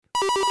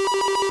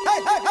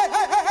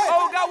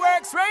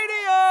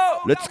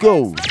Let's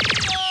go. OGAWORKS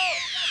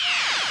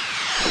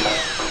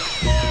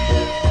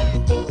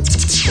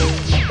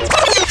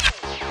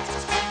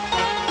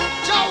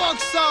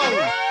sound.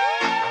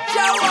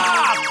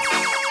 OGAWORKS.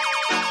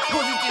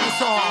 Positive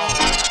sound.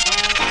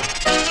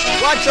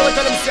 Watch out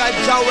when them say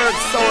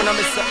OGAWORKS sound and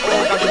me say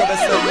Oga, big up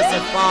yourself, me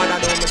say Father,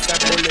 don't me say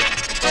Bullet.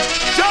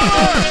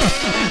 OGAWORKS.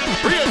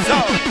 Real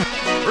sound.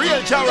 Real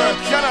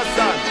OGAWORKS, you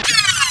understand?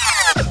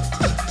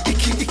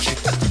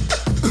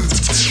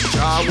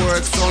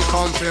 OGAWORKS sound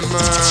come to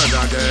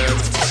murder them.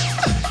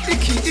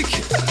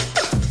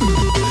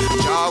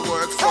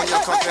 OGAWORKS sound you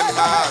come to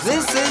murder.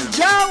 This is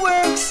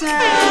OGAWORKS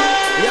sound.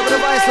 You have the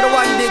voice of the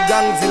one big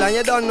gangzilla and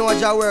you don't know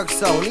OGAWORKS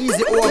sound.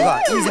 Easy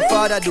Oga, easy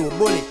Father do,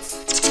 Bullet.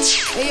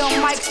 Hey yo,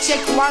 mic check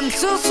 1,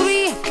 2,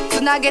 3. So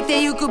now get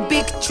there, you could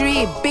big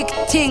tree, big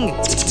thing.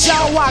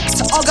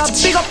 OGAWORKS, Oga,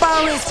 big up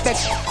and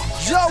respect.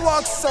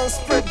 OGAWORKS sound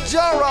spread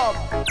love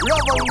and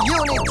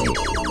unity.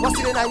 What's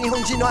in the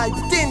Nihonji no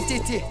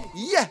identity?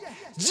 Yeah,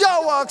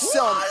 OGAWORKS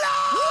sound.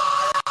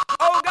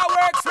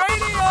 OGAWORKS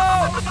radio.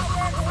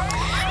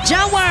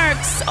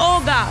 OGAWORKS,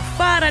 Oga,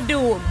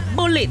 Faradu,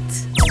 Bullet,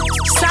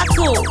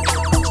 Saku.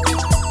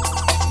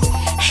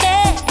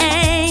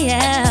 Hey,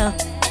 yeah.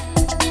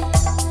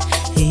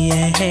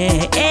 Yeah,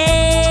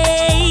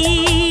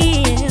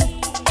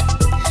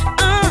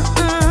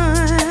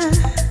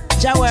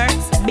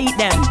 OGAWORKS, beat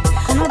them.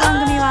 この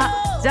番組は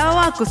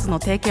OGAWORKSの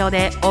提供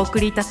でお送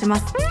りいたしま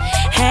す。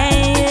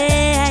Hey,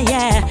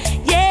 yeah,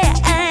 yeah,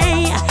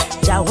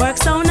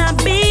 OGAWORKS wanna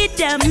beat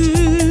them.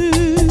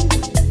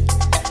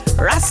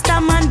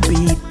 Rastaman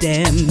beat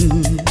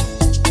them.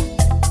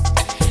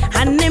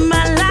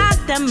 Animal lock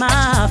them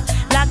off,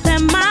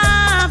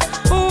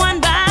 one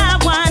by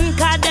one.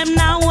 Cause them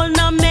now will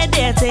no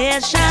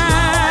meditation.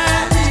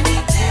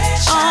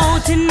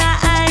 Out in the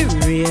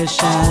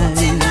iration.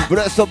 ブ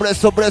レスト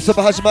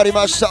始まり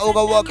ました。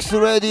OGAWORKS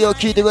Radio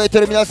聞いてくれ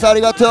てる皆さんあ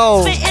りが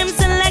とう。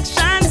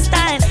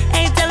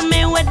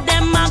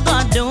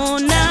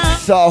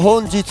さあ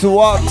本日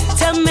は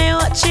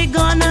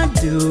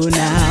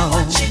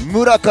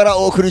村から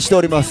お送りして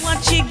おります。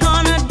東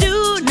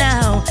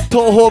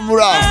峰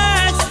村、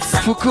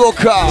福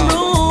岡。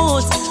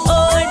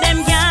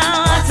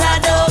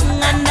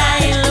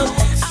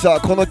さあ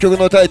この曲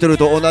のタイトル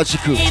と同じ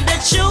く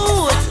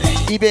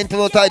イベント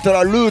のタイトル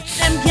はルー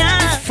ツ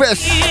フェ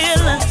ス。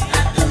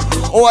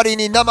終わり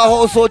に生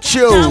放送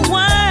中。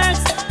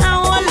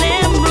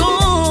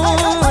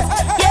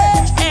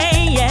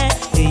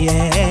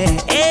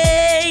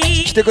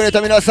来てくれ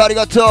た皆さんあり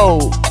がと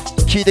う。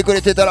聞いてく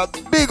れてたら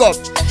ビッグアップ。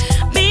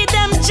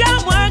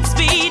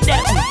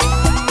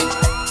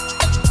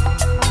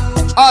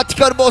アーティ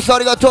カルボスあ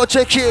りがとう。チ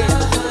ェッキン。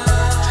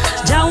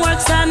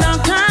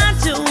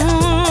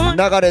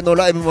流れの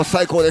ライブも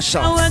最高でし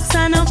た。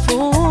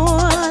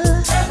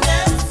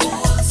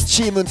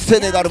チームセ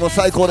ネガルも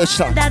最高でし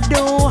た。今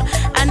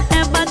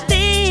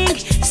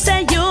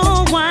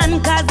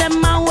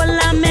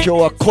日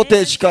はコ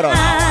テージから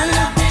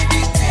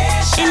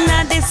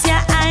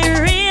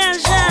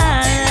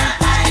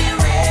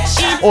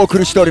お送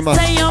りしておりま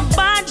す。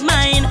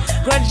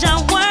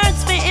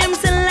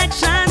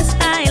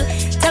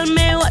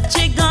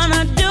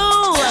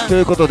と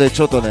いうことで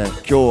ちょっとね、今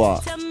日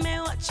は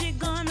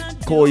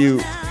こういうウ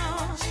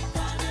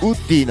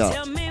ッディな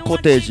コ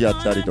テージや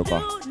ったりと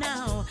か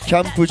キ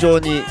ャンプ場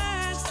に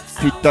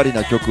ぴったり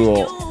な曲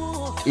を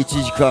1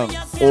時間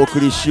お送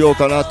りしよう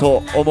かな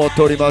と思っ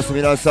ております。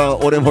皆さん、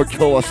俺も今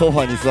日はソフ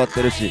ァに座っ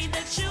てるし、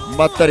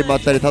まったり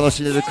楽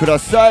しんでくだ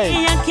さい。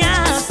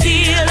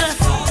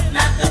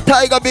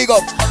タイガービーゴ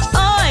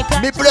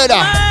ミプレーダ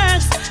ー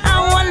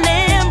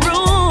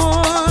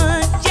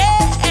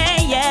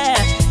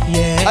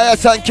あや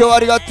さん、今日はあ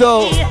りが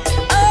とう。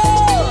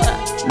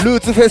ルー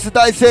ツフェス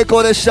大成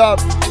功でした。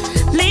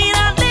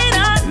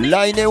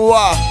来年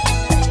は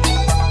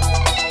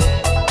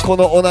こ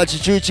の同じ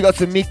11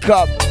月3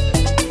日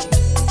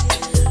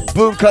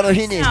文化の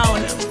日に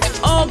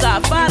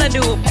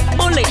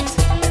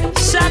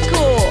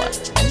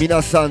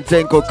皆さん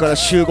全国から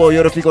集合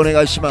よろしくお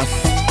願いしま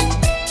す。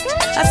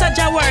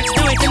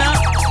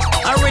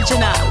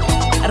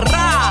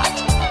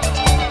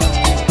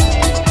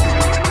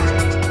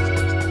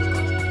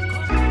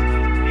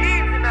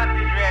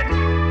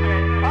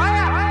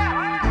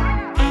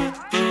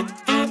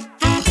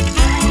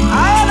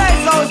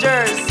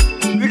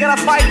We're gonna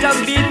fight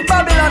and beat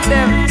Babylon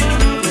them.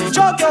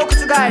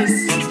 OGAWORKS guys.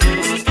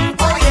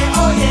 Oh yeah,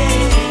 oh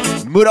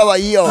yeah. 村は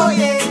いいよ。Oh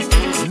yeah.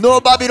 No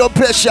Babylon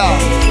pressure. Oh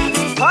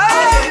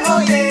yeah,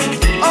 oh yeah.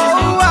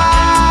 Oh why?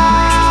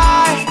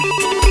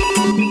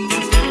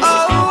 Oh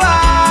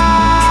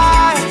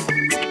why?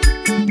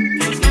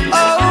 Oh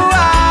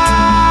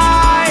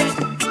why?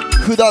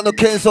 普段の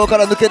喧騒か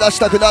ら抜け出し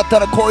たくなった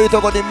らこういうと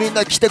こにみん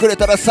な来てくれ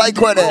たら最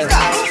高やね。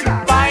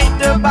Fight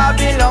the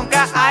Babylon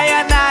かあ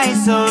やない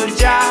そう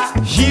じゃ。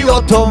火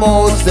を灯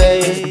もう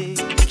ぜ。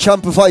キャ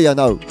ンプファイヤー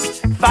ナウ。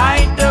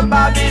Fight the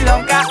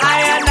Babylon かあ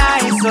やな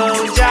い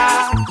そうじ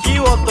ゃ。火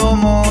を灯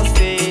もう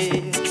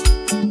ぜ。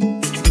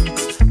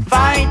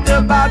Fight the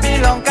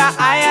Babylon か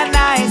あや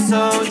ない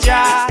そうじゃ。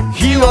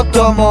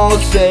と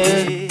申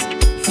せ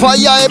ファ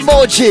イヤーエ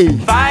モージ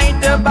ー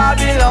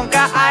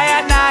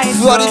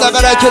座りな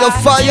がらけど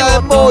ファイヤー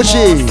エモージ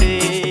ー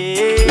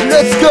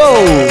Let's go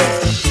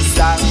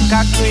三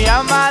角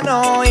山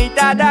の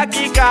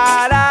頂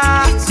か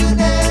らいつ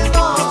で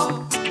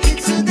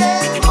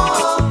も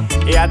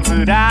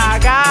奴ら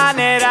が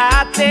狙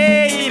っ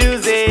ている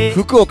ぜ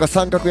福岡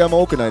三角山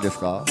多くないです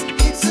か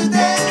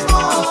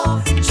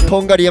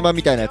とんがり山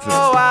みたいなやつ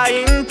ワ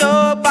インと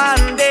パ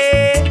ン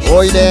で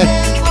多いね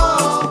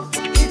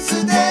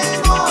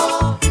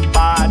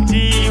パーテ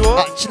ィーを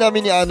あちな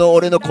みに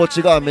俺のこっ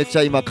ち側めっち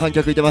ゃ今観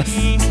客いてます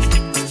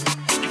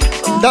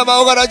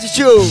生おがラジ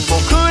中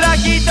僕ら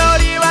一人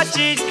は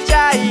ちっち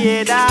ゃい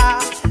枝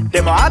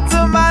でも集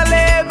ま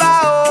れ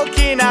ば大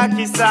きな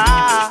木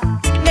さ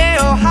根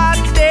を張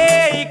っ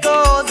ていこ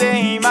う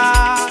ぜ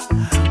今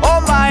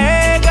お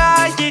前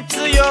が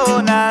必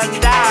要な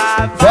ん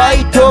だファ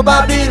イト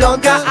バビロ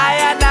ンがあ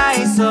やな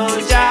いそ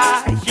うじ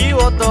ゃ火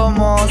を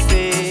灯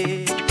せ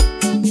フ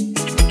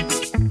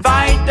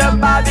ァイト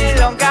バビ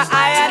ロンが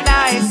あや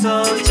ない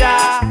そうじ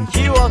ゃ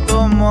火を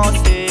灯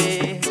せ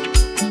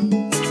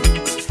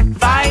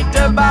ファイ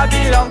トバ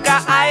ビロン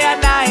かあや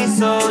ない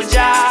そうじ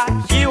ゃ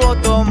火を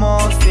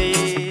灯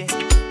せフ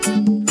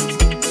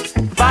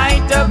ァ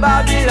イト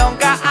バビロン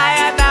かあ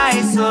やな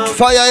いそう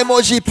ファイヤーエモ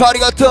ージーあり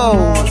がとう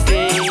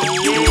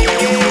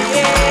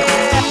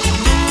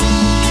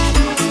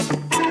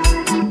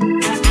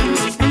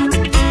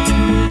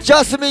ジ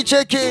ャスミンチ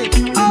ェッキン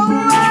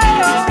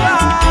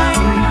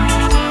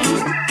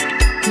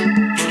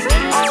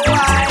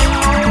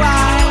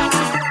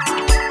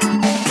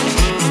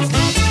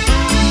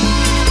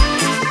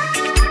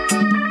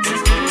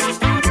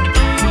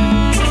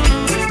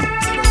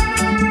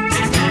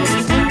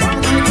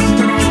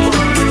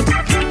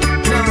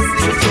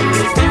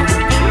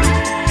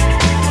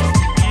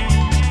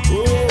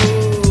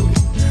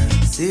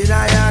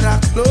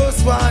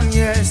One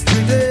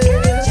yesterday,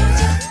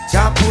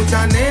 Jah put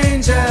an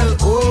angel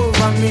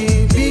over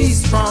me. Be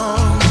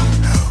strong,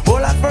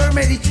 all of her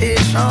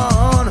meditation.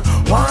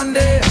 One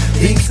day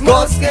things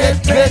must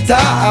get better.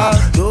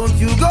 Don't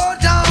you go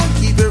down,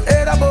 keep your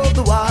head above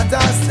the water.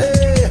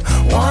 Say,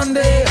 one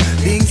day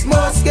things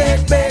must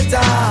get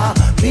better.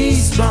 Be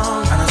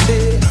strong, and I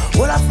say,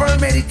 all of her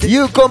meditation.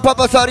 ユーコンパ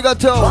パさんありが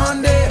とう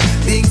One day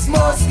things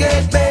must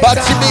get better. バ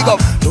ッチビゴ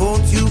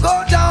Don't you go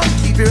down,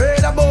 keep your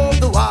head above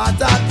the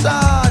water.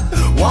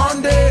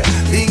 One day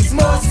things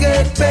must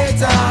get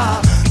better.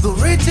 The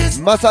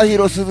richest 正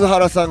弘鈴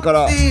原さんか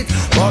ら eat,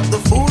 but the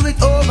fool with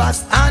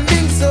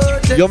overstanding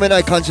search. 読めな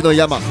い漢字の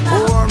山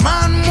Poor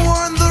man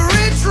mourn the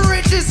rich,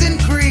 riches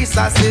increase.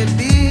 I said,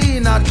 be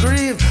not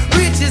grieve.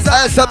 Riches あ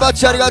are やさバッ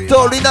チありが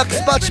とうリナック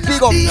スバッチビ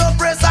ゴ the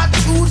oppressor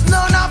choose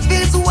none of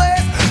his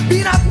ways.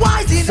 Be not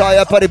wise in さあ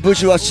やっぱり武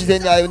士は自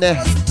然に合う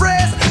ね his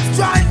praise.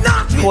 Strive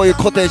not こういう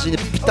コテージに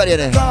ぴったりや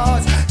ね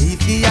because if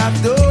he have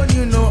done,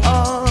 you know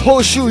all. 報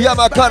酬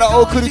山から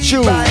お送り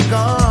中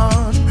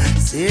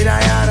Said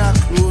I had a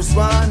close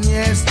one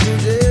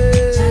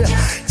yesterday.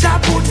 Jah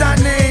put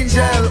an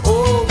angel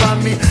over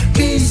me.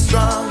 Be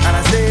strong, and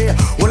I say,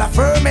 all of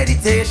her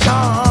meditation.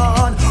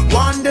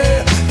 One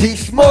day,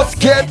 This must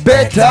get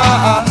better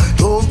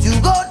don't you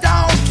go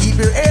down, keep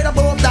your head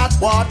above that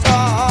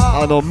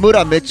water.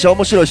 村めっちゃ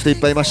面白い人いっ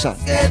ぱいいました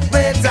Get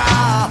better,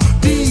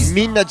 be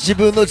みんな自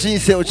分の人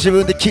生を自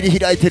分で切り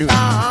開いてる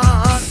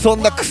そ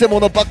んなクセ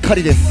者ばっか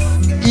りです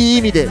いい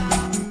意味で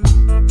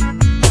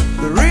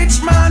The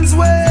rich man's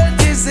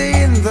wealth is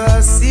in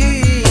the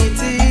city.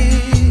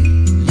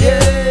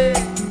 Yeah.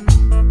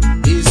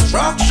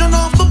 Destruction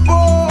of the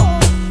poor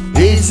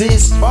is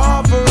his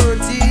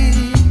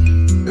poverty.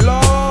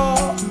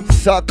 Lord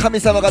さあ神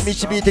様が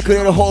導いてく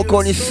れる方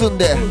向に進ん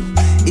で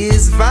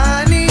is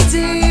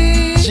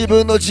vanity. 自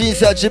分の人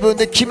生は自分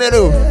で決める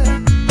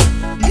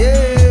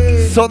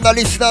Yeah. そんな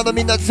リスナーの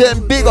みんな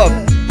全ビゴ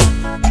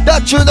ダ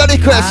ッチューなリ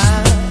クエ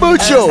ストムー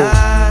チョ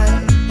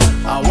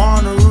I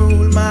wanna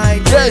rule my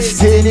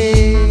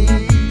Destiny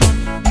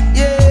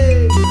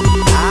Yeah.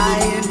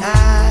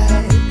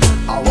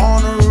 I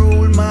wanna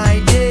rule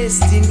my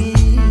destiny.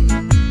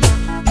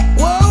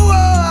 Whoa,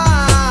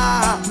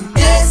 whoa,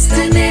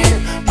 destiny.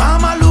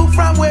 Mama, look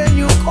from when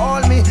you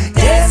call me.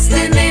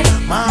 Destiny.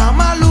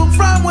 Mama, look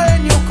from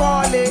when you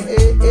call it.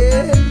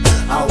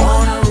 I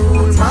wanna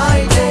rule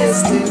my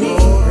destiny.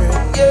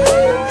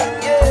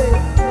 Yeah,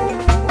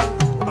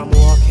 yeah. I'm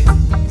walking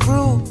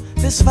through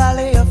this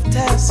valley of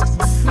test,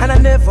 and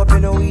I've never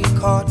been a week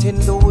caught in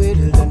the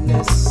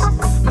wilderness.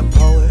 The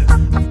power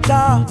of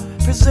God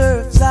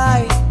preserves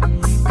I,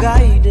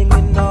 guiding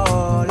in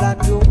all I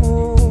do.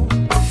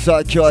 さ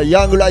あ今日は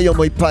ヤングライオン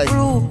もいっぱい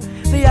Through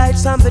the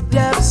heights and the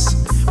depths,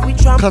 we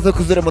trample 家族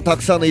連れもた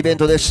くさんのイベン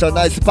トでした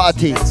ナイスパー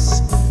ティー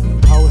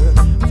the power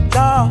of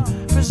God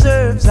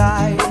preserves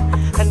I,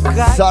 and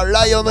guide さあ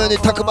ライオンのように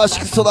たくまし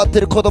く育っ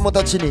てる子供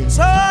たちに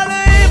so all the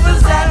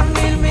evils that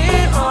mean me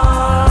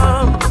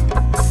harm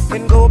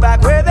can go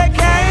back where they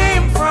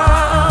came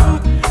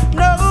from.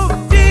 No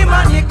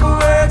demonic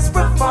works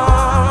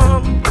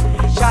perform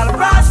shall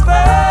prosper.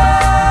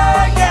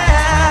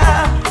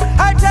 Yeah,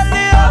 I tell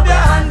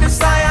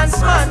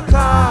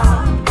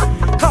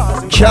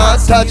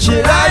touch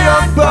it.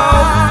 Lion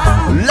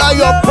bone,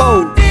 lion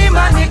bone.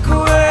 Demonic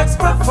works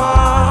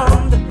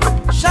performed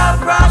shall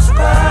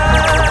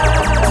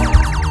prosper.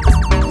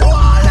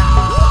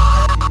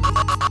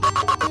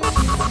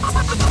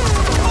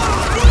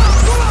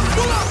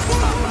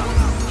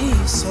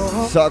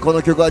さあこ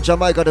の曲はジャ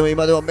マイカでも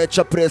今でもめっ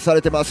ちゃプレイさ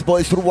れてます。ボ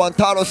イスルワン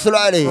タロス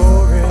ライリーワ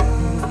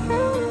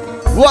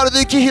ールド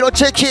ユキヒロ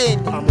チェキン。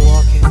 I'm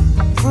walking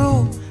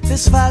through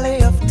this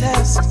valley of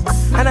tests,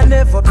 and I've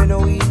never been a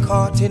week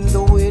caught in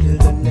the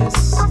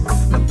wilderness.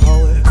 The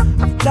power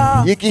of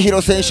dark ユキヒ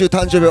ロ選手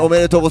誕生日おめ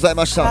でとうござい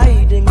ました。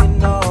 hiding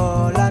in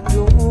all I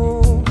do.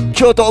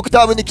 京都オク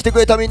ターブに来てく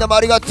れたみんなも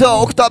ありがと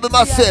う。オクターブ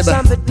マッセー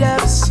And the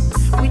depths,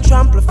 we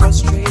trample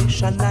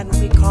frustration and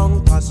we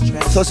conquer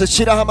stress. そして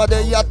白浜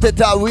でやって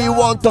た We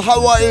Want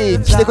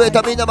Hawaii 来てくれ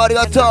たみんなもあり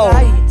がとう。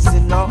 Lights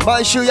in all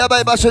毎週やば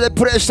い場所で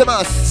プレイして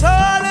ます。 So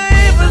all the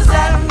evils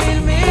that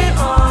mean me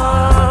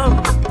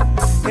harm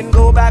can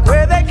go back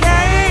where they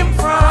came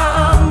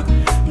from.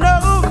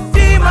 No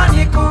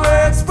demonic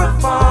works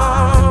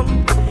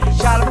performed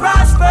shall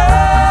prosper.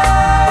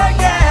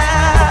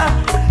 Yeah,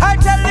 I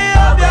tell the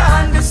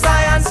Obia and the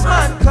science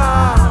man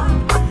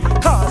come,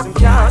 'cause we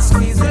can't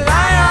squeeze the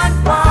lion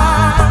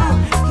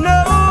palm.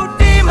 No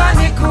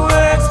demonic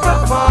works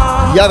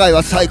performed 野外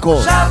は最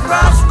高。 shall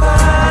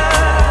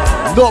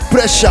prosper. No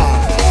pressure.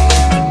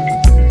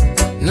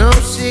 No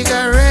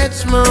cigarette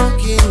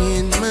smoking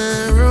in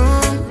my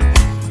room.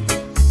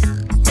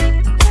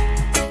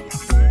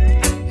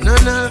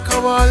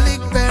 Non-alcoholic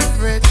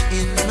beverage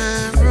in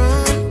my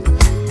room.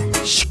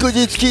 祝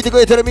日聞いてく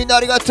れてるみんな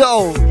ありがとう。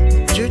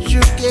 Juju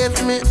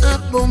gave me a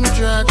boom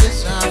draw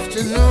this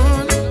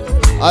afternoon.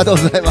 ありがとう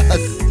ございます。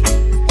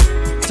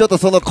ちょっと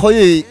その濃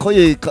い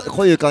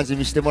感じ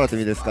見せてもらって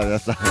もいいですか皆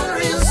さん。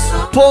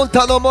ポン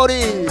タの森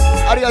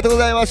ありがとうご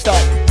ざいました。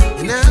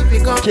 And I'll be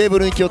gone ケーブ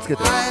ルに気をつけ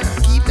て。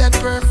 keep that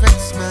perfect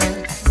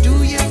smile.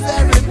 Do your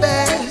very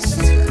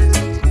best.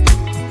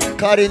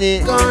 代わり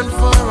に Gone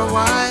for a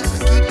while.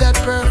 Keep that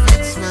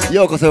perfect smile.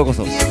 ようこそようこ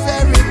そ Do your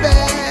very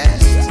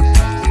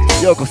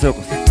best. ようこそよう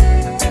こそ。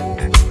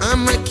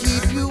 I'ma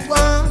keep you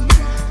warm.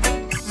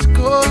 It's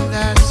cold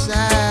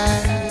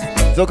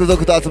outside. 続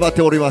々と集まっ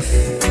ております。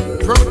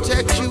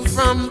 Protect you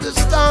from the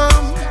storm.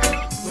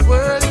 The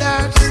world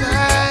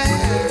outside.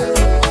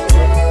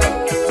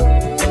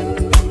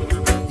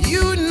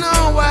 You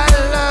know I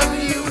love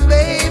you,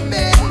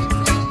 baby.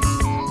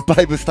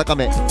 バイブス高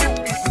め。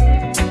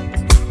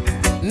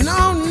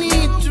 No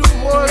need to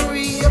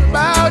worry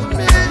about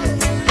me.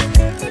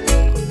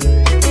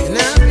 And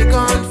I'll be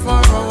gone for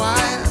a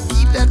while.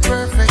 Keep that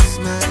perfect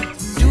smile.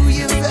 Do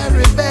your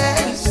very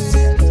best.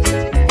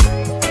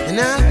 And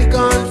I'll be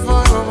gone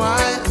for a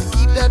while.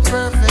 Keep that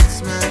perfect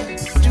smile.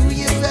 Do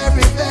your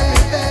very best.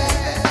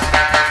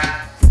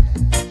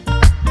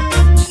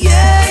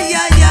 Yeah,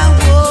 yeah, yeah,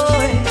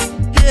 boy.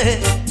 Yeah,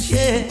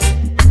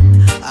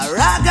 yeah. A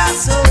raga,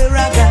 so a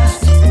raga.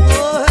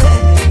 Boy,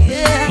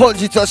 yeah. 本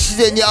日は自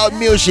然に合う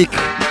ミュージック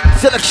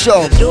セレクシ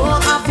ョン。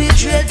 Don't have to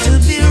dread to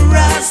be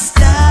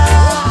Rasta.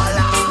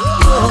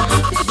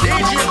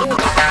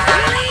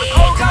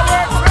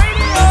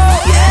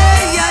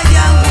 Yeah, yeah,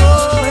 yeah,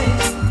 boy.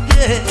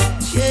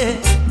 Yeah,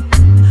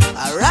 yeah. A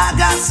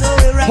raga, so a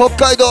raga. 北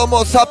海道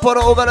も札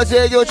幌小柄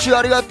営業中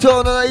ありがと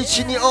う。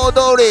712大通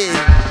り。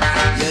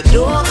 You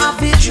don't have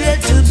to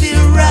dread to be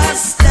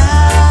Rasta.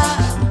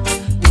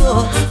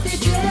 Oh,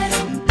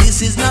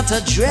 this is not a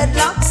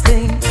dreadlocks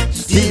thing.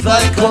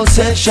 Divine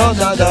conception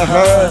of the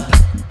heart.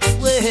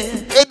 Well,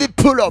 Every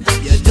pull up.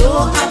 you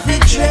don't have to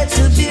dread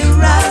to be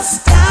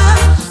Rasta.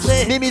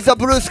 Well, ミミザ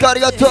ブルースカあ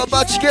りがとう。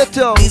バチケッ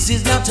ト。 this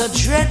is not a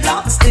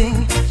dreadlocks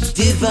thing.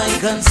 Divine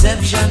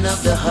conception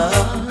of the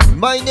heart.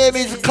 My name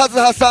is カズ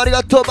ハさんあり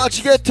がとう。バ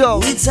チケット。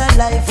 It's a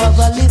life of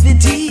a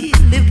liberty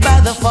lived by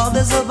the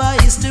fathers of our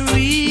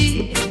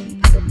history.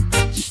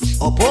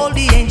 Uphold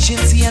the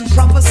anciency and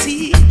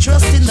prophecy.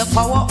 Trust in the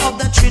power of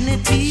the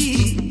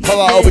Trinity.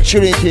 Power of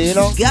Trinity, you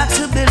know. Got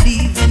to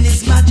believe in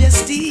His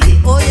majesty.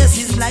 Oh yes,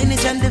 His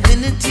lineage and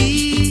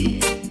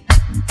divinity.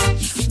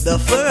 The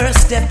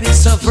first step is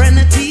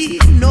sovereignty,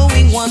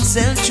 knowing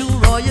oneself true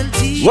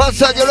royalty. One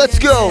side, let's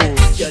go.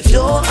 You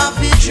don't have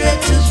to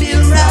dread to be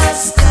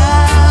Rasta.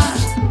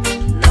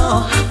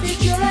 No,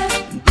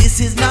 this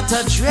is not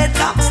a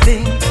dreadlocks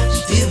thing.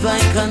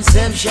 Divine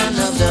conception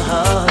of the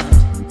heart.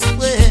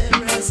 Well,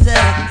 Rasta,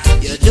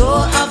 you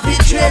don't have to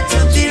dread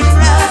to be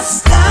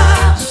Rasta.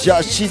 じゃ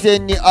あ自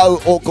然に合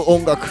う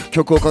音楽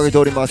曲をかけて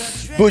おりま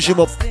す。ブッシュ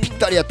もぴっ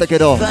たりやったけ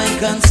ど Divine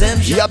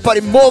conception. やっぱ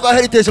りモーガン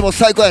ヘリテージも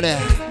最高やね。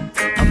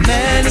 A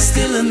man is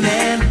still a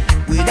man.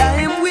 Without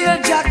him wear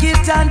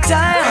jacket and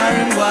tie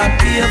and walk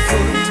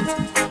barefoot.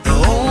 The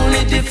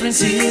only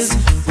difference is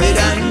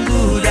whether him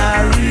good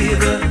or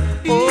evil.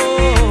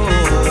 Oh,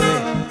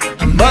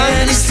 a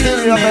man is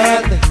still a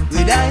man.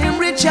 Without him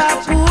rich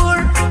or poor,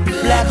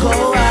 black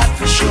or white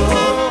for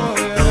sure.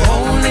 The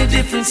only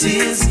difference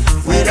is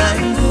whether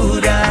him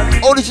good or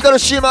evil. オリジナル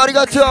CM あり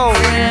がとう。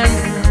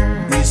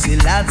 We see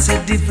lots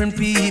of different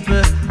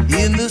people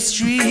in the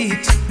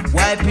street,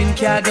 wiping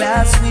car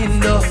glass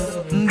window.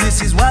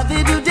 This is what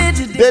they do day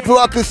to day. ベープ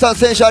ワークスさん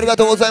選手ありが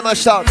とうございま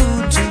した。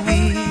 Food to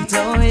eat,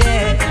 oh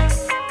yeah.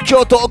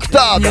 京都オク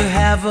ター You ブ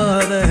have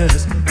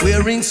others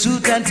wearing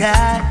suit and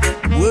tie,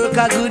 work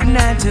a good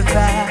 9 to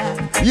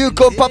 5. ユー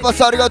コンパパ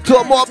さんありがと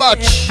う。モアバッ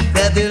チ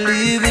That they're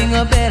living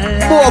a better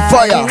life. More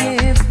fire.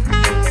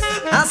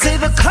 I say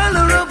the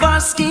color of our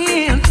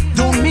skin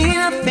don't mean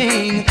a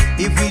thing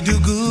if we do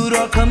good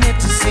or commit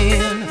to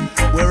sin.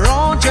 We're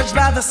all judged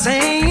by the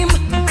same.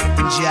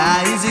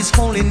 Jah is his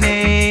holy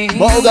name.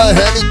 モーガン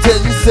ヘリテ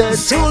ージセ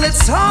ッ So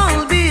let's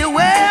all be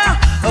aware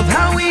of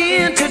how we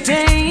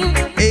entertain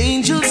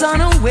angels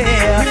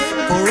unaware.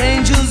 For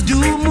angels do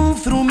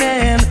move through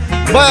man.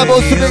 マヤボ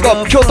スビ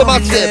ゴ京都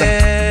祭り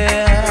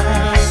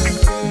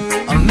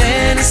A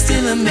man is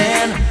still a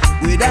man.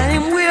 Without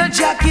him wear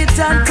jacket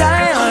and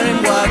tie or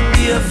him walk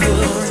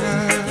barefoot.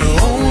 The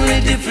only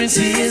difference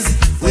is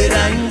whether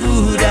him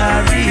good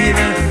or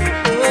evil.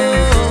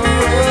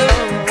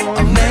 Oh,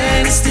 a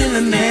man is still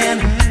a man.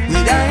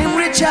 Without him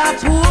rich or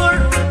poor,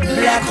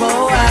 black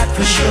or white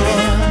for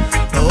sure.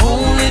 The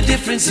only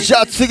difference is じ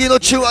ゃあ次の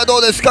チューンはど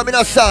うですか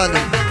皆さん。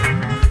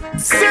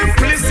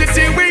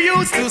 Simplicity we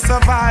used to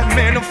survive.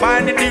 Men who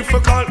find it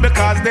difficult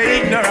because they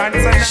ignorant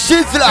and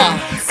シズラ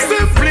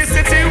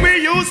simplicity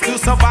we used to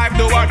survive.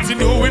 Do what you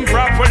doing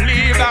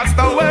properly. That's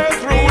the way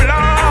through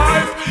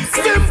life.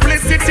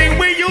 Simplicity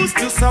we used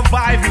to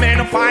survive. Men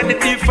who find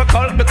it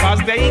difficult because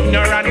they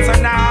ignorant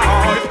and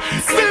now.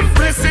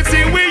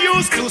 Simplicity we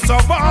used to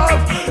survive.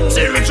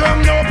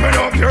 Children, open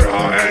up your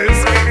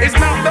eyes. It's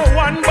not the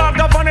one bag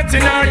of vanity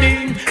in our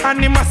name,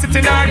 animosity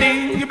in our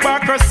name,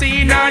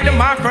 hypocrisy in our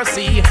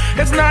democracy.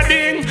 It's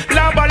nothing,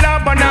 laba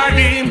laba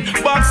nothing,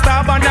 but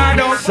staba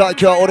nado. さあ今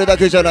日は俺だ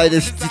けじゃないで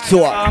す実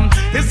は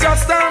It's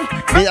just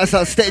皆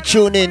さん stay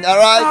tuned in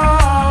alright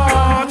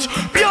touch,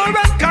 pure and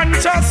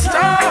conscious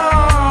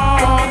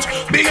touch.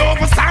 Be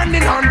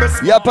overstanding on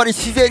the やっぱり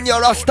自然には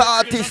ラスタ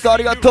アーティストあ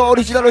りがとうオ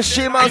リジナル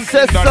シーマン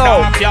セッソ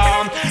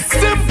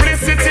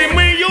Simplicity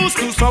we used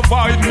to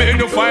survive. Men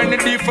who find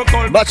it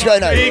difficult 間違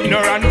いない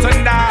ignorant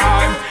and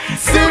die.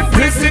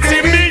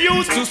 Simplicity we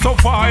used to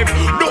survive.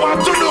 Do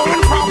what you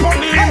doing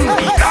properly.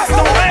 That's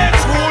the way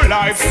through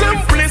life.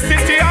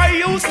 Simplicity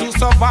I used to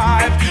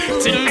survive.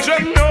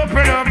 Children,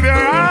 open up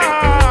your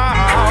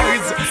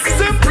eyes.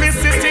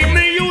 Simplicity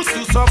we used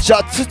to survive. じゃ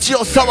あ土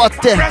を触っ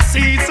て自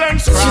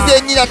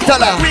然になった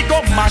ら We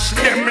go mash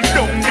them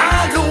down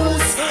and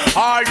loose.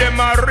 All them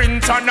a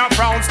rinse and a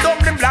frown. Stop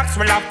them blacks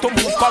will have to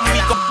move. Come we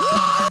go.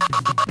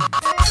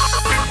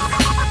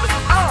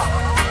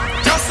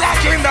 Just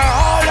like in the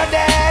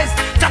holidays.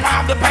 Jump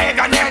off the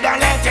pagan head and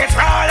let it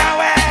roll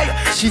away.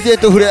 自然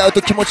と触れ合う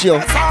と気持ちよ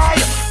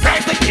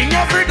Praise the king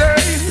every day.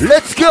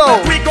 Let's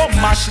go We go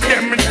mash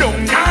them down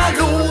and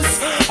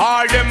loose.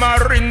 All them a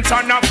rinse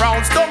and a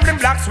frown. Stop them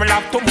blacks will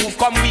have to move.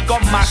 Come we go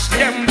mash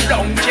them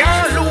down,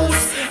 can't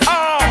lose.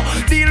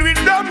 Deal with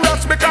them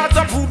rats because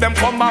of who them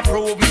come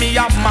approve me.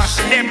 I mash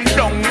them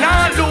down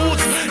and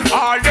loose.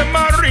 All them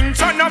a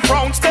rinse and a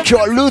frown. Stop 今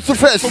日はルーツ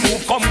フェス to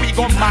move. Come we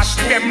go mash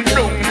them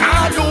down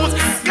and loose.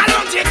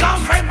 Galante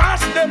come for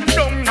mash them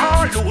down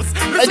and loose.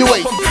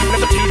 Anyway. Let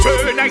the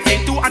children I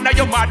say to honor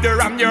your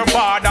mother and your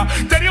father.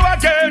 Tell you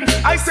again,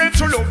 I say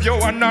to love you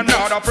one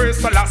another.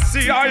 Praise the last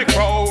I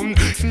crown.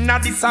 In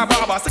Addis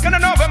Ababa, 2nd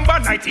of November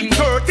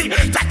 1930.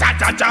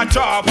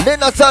 Ja. レ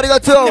ナさんありが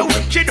とう The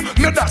wicked,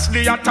 me dash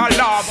the at a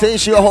love. 先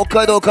週は北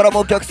海道からも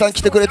お客さん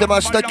来てくれて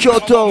ました京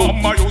都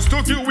Mama used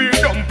to give me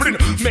dumpling,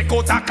 make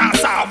out a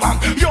cassava.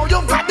 Yo,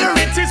 you got the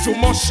riches, you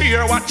must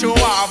share what you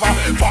have.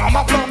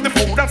 Farmer plant the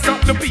food and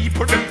stop the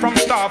people them from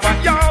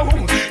starving. Yo,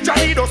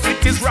 Johnny does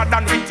with his rod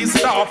and with his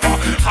staff.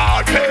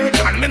 Hard paid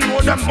and me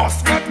know them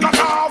must get cut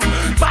off.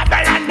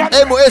 Babylon,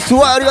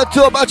 MSY ありが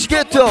とうバチゲ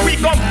ット we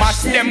go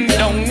mash them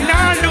down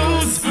and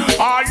lose.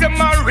 All them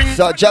a ring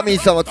さあジャミー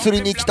さんは釣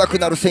りに行きたく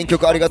なる選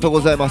曲ありがとう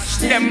ございま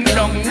す them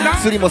down and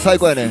釣りも最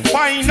高やね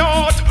why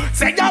not?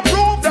 Say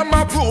approve them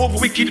approve.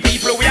 Wicked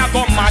people we are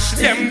gonna mash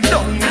them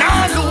down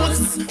and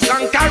lose.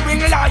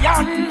 Conquering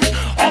lion.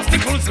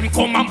 Obstacles them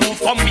come and move.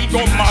 Come we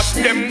go mash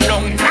them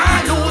down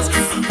and lose.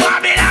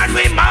 Babylon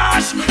we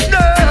mash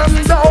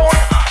them down.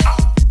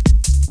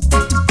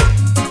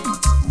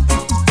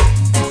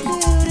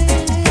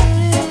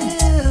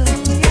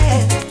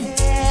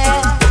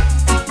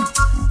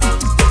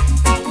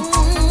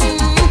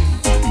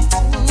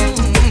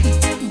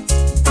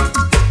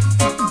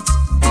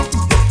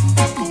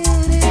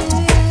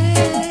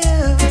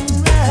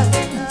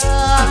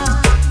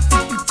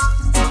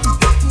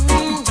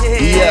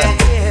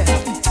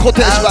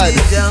 Cottage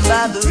vibes down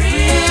by the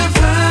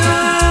river,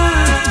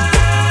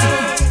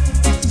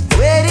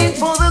 waiting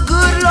for the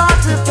good Lord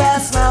to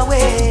pass my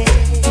way.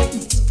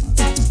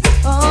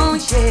 Oh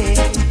yeah,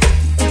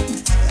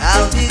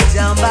 I'll be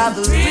down by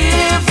the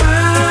river.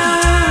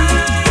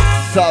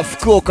 さあ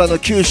福岡の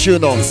九州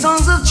の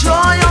Songs of joy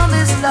on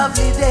this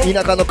lovely day.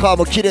 田舎の川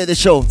も綺麗で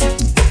しょう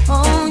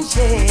Oh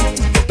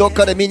yeah, どっ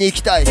かで見に行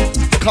きたい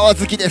川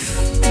好きで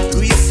す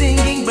three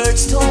singing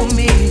birds told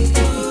me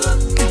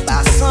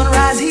by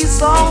sunrise he's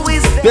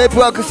always ベープ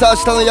ワークさ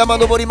下の山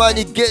登り前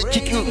に聞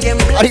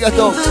くありが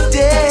とう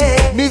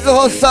水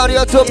穂さんあり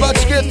がとうバ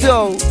チケッ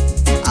ト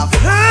I've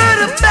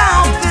heard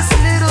about this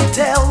little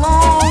tale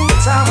long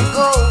time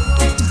ago,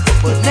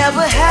 but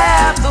never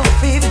had the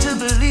faith to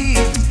believe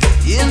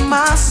in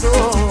my soul.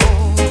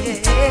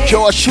 Yeah. 今日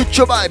は出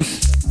張バイブ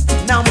ス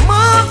Now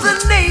Mother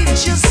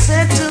Nature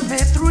sent to me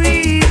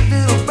 3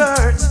 little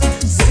birds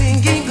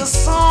singing a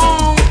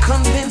song,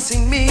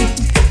 convincing me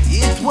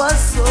it was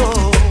so.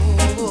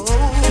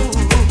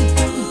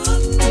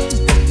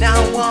 Now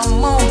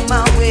I'm on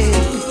my way.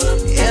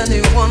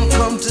 Anyone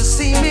come to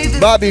see me?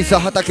 バービーさ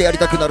ん畑やり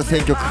たくなる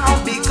選曲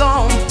I'll be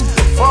gone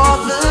for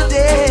the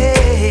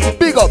day.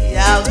 Big up.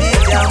 I'll be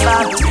down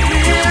by the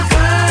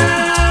river,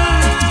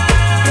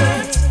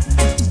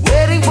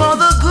 waiting for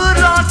the good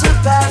Lord to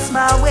pass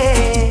my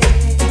way.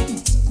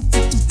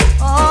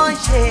 Oh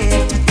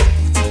yeah,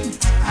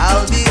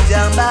 I'll be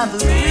down by the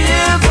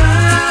river,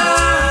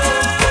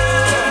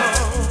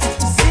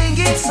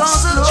 singing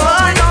songs of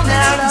joy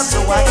now, so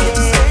I can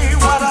say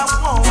what I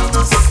want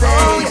to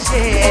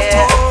say.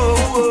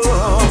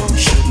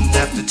 Shouldn't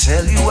have to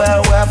tell you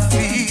how I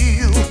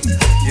feel.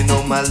 You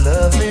know my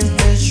loving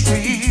is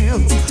real.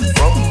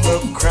 From the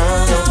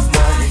crown of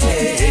my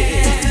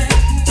head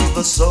to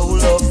the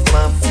sole of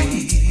my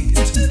feet.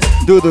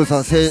 ドゥドゥさん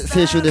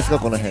青春ですか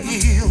この辺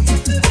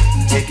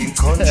Taking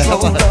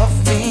control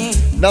of me.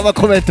 生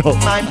コメント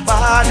My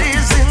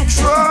body's in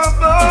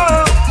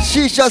trouble.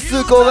 シーシャス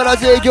ーコーガラ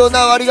ジ営業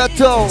なありがと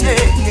う Yeah,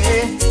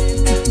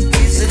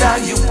 yeah. Is it how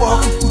you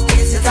walk?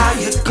 Is it how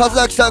you 和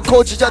明さんコ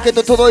ーチジャケッ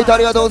ト届いてあ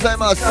りがとうござい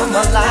ます come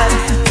alive?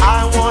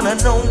 I wanna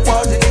know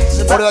what it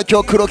is about. 俺は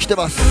今日黒着て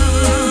ます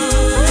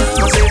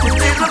Cause every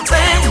little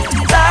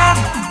thing that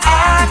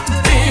I've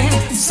been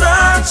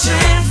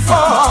searching for,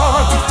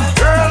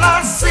 girl,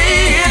 I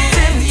see it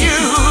in you.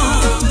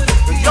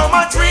 You're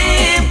my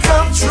dream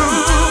come true.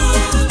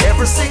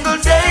 Every single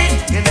day,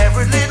 in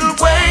every little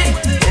way,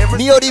 every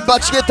ニオリバ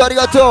チケットあり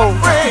がとう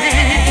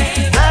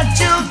way that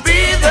you'll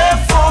be there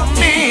for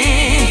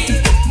me.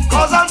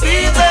 Cause I'll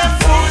be there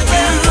for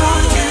you.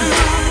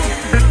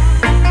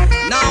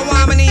 Now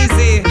I'm an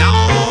easy.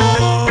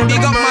 No.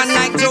 Big up man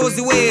like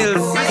Josie Wales.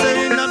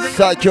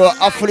 さあ今日は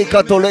アフリ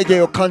カとレゲ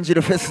エを感じ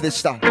るフェスで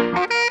したルー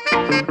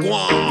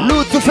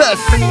ツフェ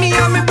ス Me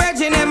and me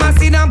brethren, them a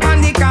sit down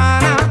on the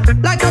corner.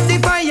 Light up the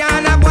fire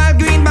and a boil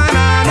green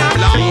banana.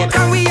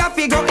 Later we have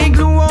to go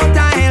igloo out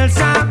of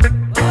Elsa.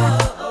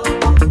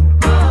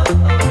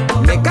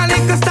 Make a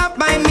little stop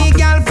by me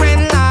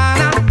girlfriend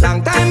Lana.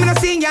 Long time me no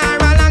see her,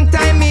 a long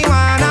time me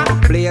wanna.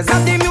 Players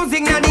of the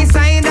music now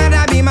decide that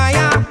I be my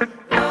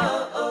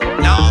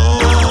No.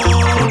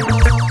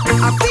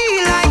 I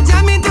feel like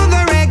jamming to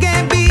the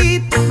reggae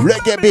beat. レ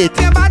ゲエビー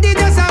ト Your body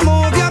just a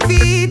move your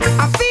feet.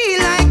 I feel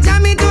like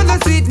jamming to the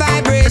sweet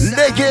vibration.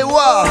 レゲエ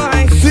は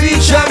スイー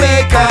ジャ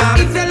メイカ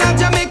If you love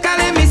Jamaica,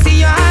 let me see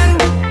your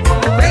hand.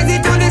 Raise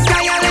it to the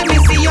sky and let me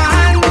see your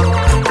hand.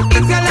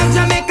 If you love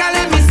Jamaica,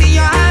 let me see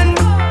your hand.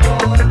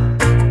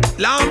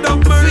 Lord of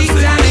mercy.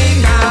 Sweet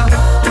Jamaica.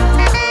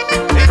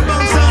 It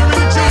bounce on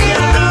reach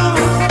again.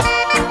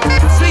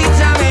 Sweet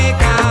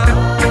Jamaica.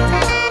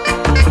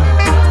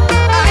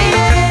 I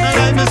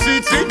am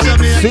sweet, sweet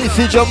Jamaica. スイ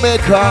スイジャメイ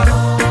カ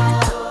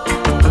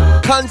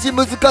漢字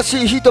難し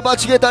い人間違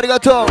えてありが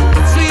とう Sweet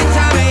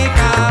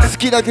Jamaica. 好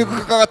きな曲が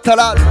かかった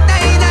ら Die,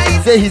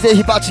 die. ぜひぜ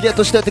ひバチゲッ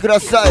トしてってくだ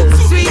さい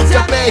Sweet ジ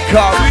ャメイ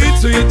カ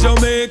Sweet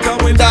Jamaica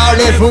when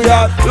Darling for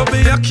ya Love me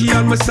a key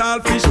and my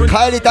selfish when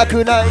帰りた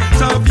くない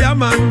Top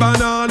yam and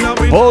banana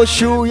when 報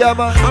酬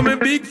山 I'm a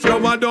big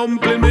flower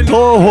dumpling when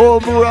東方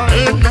村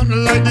Ain't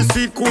nothing like the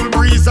sweet cool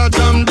breeze I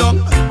jammed up.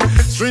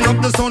 String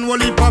up the sun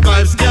while it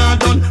vibes can't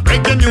done.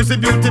 Reggae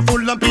music beautiful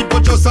and people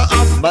just a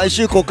have 毎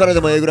週こっからで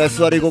もええぐらい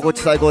座り心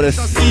地最高で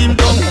す steam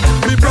done.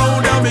 Me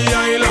proud of me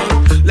island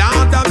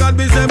Lord of God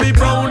me say me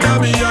proud of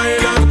me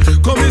island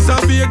Come Miss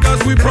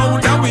Vegas we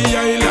proud of me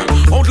island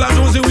Outlaw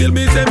Josie will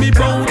me say me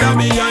proud of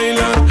me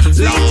island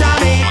Sweet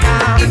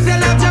Jamaica. If you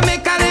love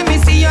Jamaica, let me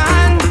see your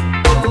hand.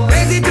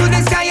 Raise it to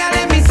the sky and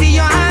let me see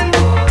your hand.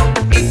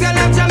 If you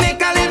love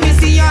Jamaica, let me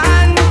see your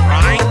hand.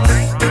 Right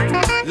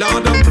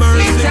Lord of Sweet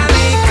mercy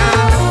Jamaica.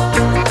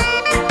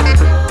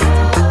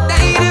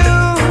 They do.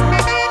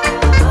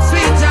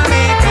 Sweet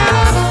Jamaica.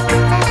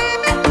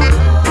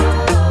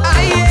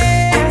 Ah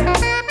yeah.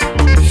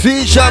 ス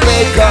イジャ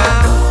メイカ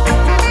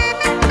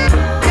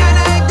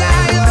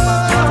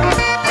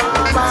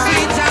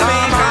Sweet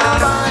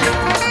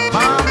Jamaica.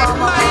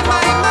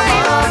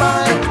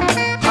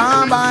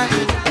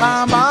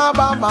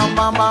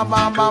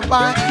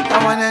 I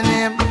want a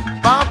name.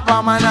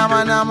 Papa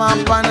manama nama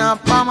pana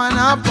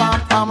pamana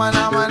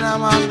pamana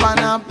manama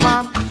pana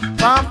pam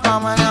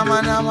pamana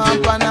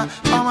manama pana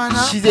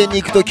pamana. 自然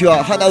に行くとき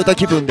は鼻歌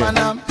気分で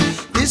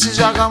This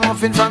is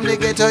Ragamuffin from the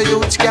ghetto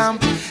youth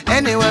camp.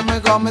 Anywhere me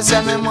go, me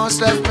say me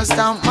must left me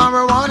stamp.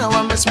 Marijuana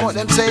when me smoke,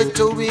 them say it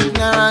too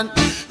ignorant.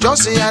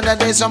 Just the other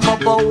day, some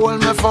papa hold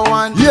me for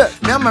one. Yeah.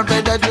 Me and my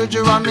brother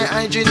Juju and me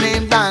IG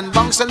name Dan.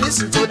 Bounce and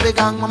listen to the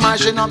gang, me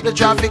mashing up the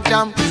traffic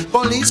jam.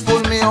 Police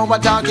pull me over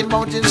talking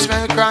about him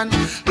smell cran.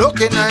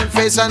 Looking at him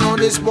face, I know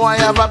this boy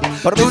have a.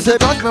 Used to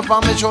touch me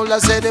on my shoulder,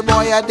 say the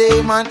boy a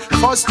demon.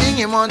 First thing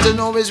he want to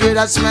know is where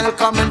that smell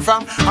coming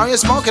from. Are you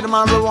smoking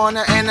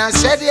marijuana? And I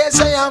said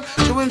yes I am.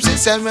 To him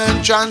 6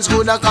 7 trans,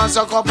 good that cost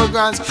a couple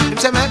grants. Him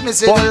say make me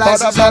see the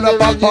license and the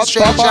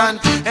registration.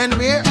 And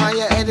where are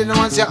you headed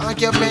once your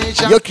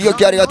occupation? Yoki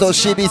yoki arigatou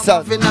CB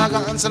さん。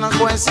 Answer no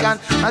question.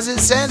 As it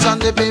says on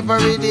the paper,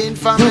 read the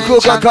information. 福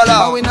岡か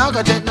ら But we not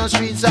gonna take no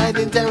street side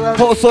in terror.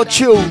 放送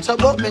中。 So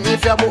book me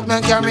if you book me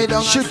and carry me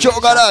down. 出張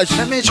ガラージ。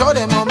 Let me show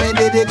them how me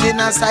did it in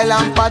a style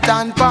and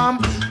pattern. Pam,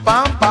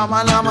 pam, pam,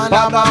 pam, pam,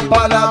 pam, pam,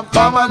 pam,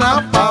 pam,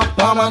 pam,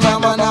 pam,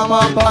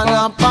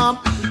 pam, pam.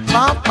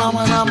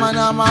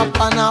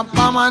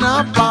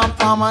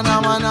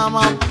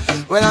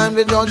 Well, I'm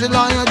the judge,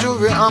 lawyer,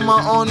 jury, I'm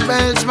my own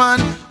baseman.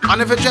 And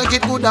if you check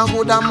it good and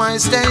good on my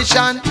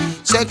station,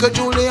 Second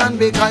Julian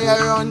because you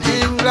run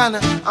England.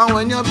 And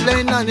when you're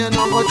playing and you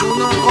know go through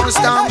no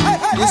custom.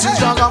 This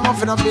is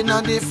ragamuffin up in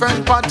a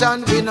different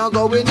pattern. We no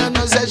go in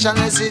no session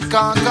unless it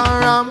can't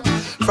come.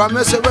 From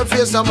you say we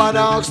face somebody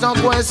ask no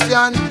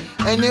question.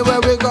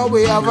 Anywhere we go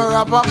we have a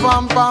rapper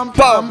pam pam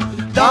pam.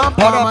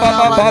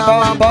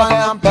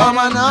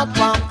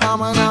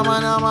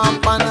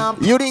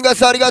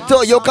 Yuringas ありが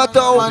とう。よかっ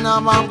た。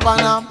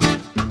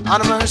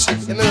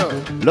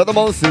ロド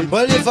モンス。福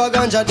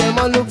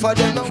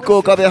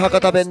岡弁博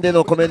多弁で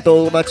のコメント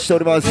をお待ちしてお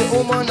ります。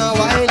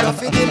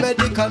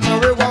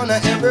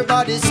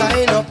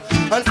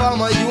And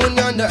from a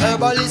union, the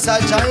herbalists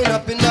are join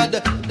up in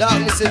the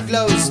darkness it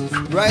glows.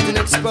 Right and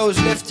exposed,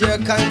 lift your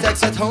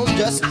contacts at home,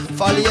 just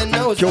follow your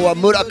nose. 今日は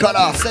村か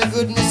ら。 Say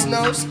goodness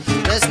knows,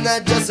 that's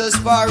not just as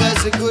far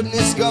as the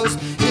goodness goes.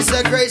 It's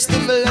a great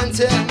stimulant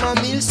to help my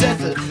meal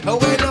settle. I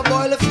when I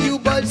boil a few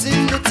buds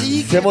in the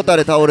tea. 背もた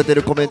れ倒れて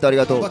るコメントあり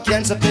がとう。 For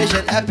cancer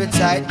patient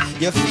appetite,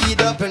 you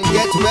feed up and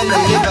get well and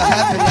live a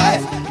happy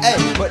life. Hey,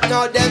 but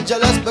now them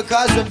jealous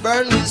because we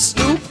burn with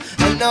Snoop.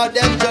 And now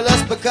them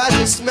jealous because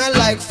it smell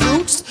like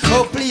fruits.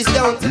 Oh please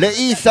don't. レ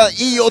イさん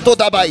いい音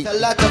だばい。 A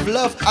lot of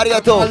love. あり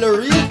がとう。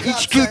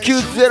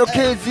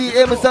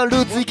1990KZM さんル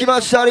ーツ行き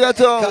ました。ありが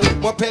とう。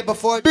 More paper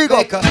for the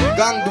baker.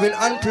 Gang doing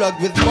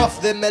unplugged with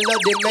Muff the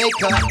melody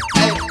maker.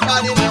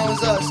 Everybody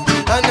knows us.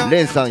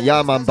 レンさん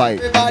ヤーマンバイ。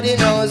 Everybody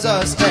knows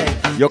us.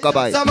 よか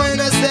ばい。 Someone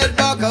has said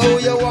back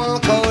who you want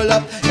call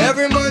up.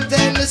 Every month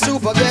in the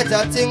super get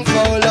a thing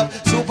call up.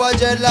 Super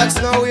dreadlocks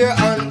now we're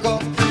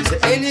uncuffed. So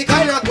any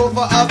kind of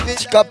cover of it.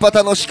 チカッパ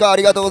タのシカあ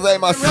りがとうござい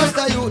ます。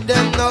 Rasta youth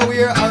them now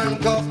we're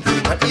uncuffed.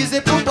 And easy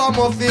put a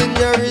muffin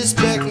your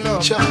respect now.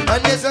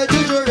 And yes I do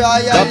your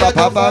royal.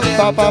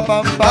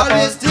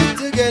 Always stick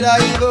together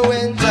even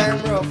when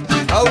time rough.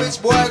 How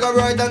which boy go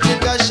right and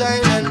think I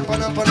shine and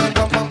pam pam pam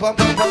pam pam pam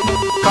pam.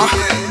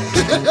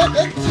 This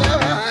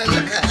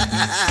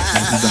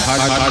is the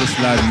hottest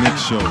live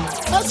mix show.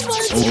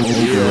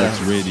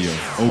 OGAWORKS Radio.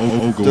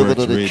 というこ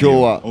とで今日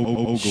は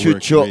出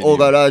張オ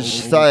ガラ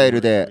ジスタイ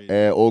ル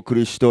で、お送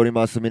りしており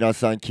ます。皆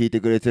さん聞いて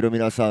くれてる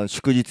皆さん、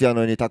祝日や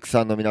のにたく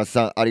さんの皆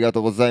さんありがと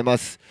うございま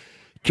す。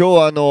今日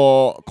は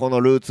この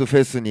ルーツフ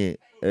ェスに、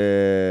お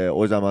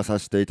邪魔さ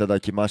せていただ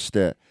きまし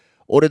て、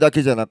俺だ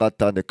けじゃなかっ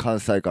たんで関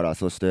西から、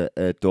そして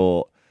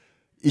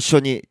一緒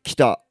に来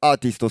たアー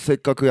ティストせっ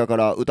かくやか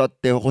ら歌っ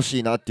てほし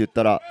いなって言っ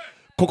たら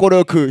快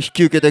く引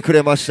き受けてく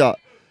れました。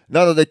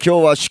なので今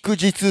日は祝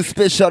日ス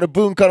ペシャル、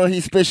文化の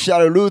日スペシャ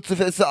ル、ルーツ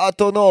フェス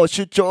後の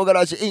出張ガ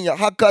ラジインや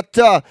博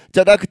多じ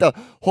ゃなくて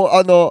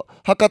博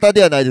多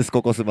ではないです。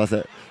ここすいませ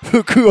ん、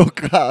福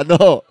岡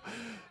の、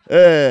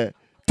東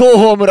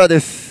峰村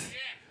です。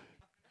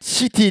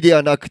シティで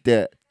はなく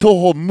て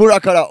東峰村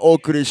からお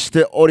送りし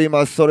ており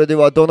ます。それで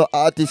はどの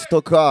アーティス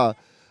トか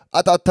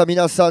当たった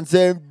皆さん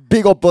全員ビ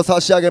ッグアップを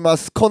差し上げま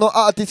す。この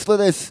アーティスト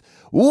です。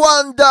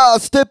ワンダー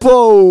ステップ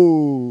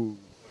オー。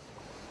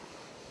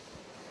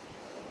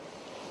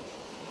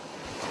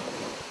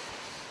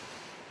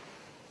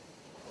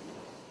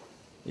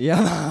いや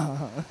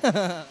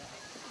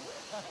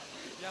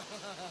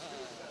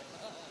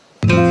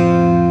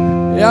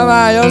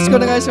まあよろしくお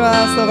願いし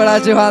ます。トガラ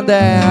ジファンで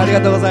あり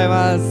がとうござい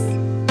ます。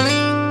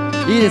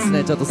いいです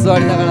ね、ちょっと座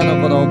りながら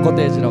のこのコ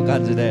テージの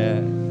感じで。い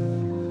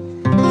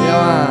や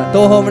まあ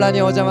東峰村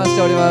にお邪魔し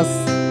ております。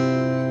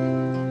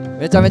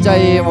めちゃめちゃ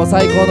いい、もう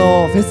最高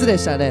のフェスで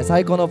したね。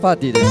最高のパー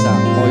ティーでした。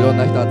もういろん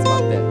な人集まっ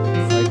て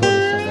最高で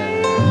したね。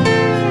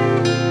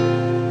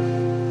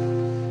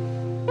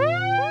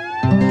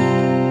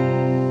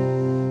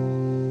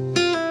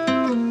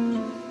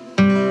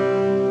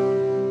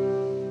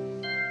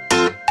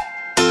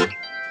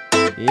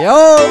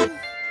Yo!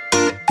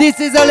 This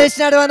is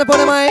original one upon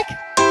the mic.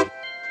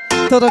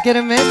 届け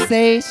るメッ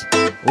セージ。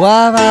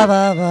わわ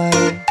わわい。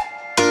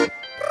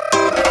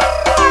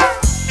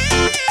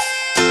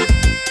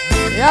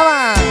や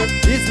ばん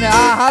いいっすね。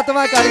ハート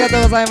マークありがと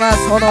うございま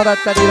す。炎だっ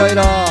たりいろい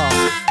ろ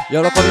喜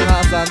びます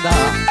アンダ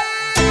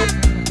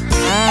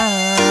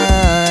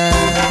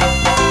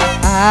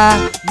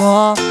ー。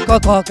もうこ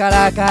こか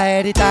ら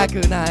帰りたく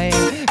ない。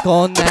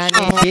こんなに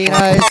広い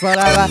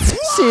空は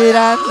知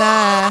ら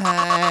な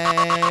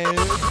い。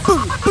ブル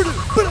ブル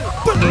ブル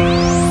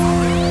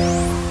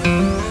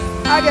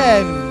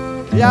ゲ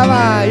ン。いや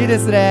まあいいで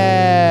す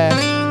ね。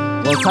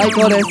もう最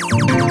高です。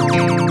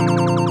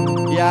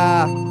い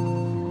や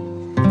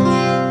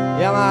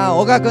まあ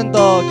岡くん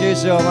と九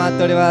州を回っ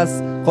ておりま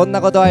す。こん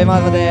なことは今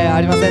まであ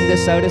りませんで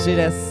した。嬉しい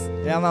です。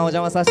いやまあお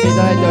邪魔させていた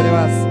だいており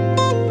ます。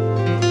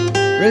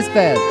リス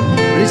ペクト、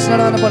オリジナ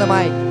ルワンポネ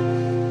マイク。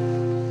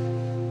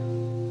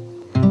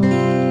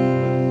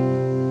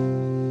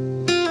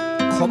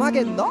コマ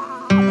ゲンのー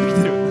って来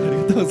てる。あり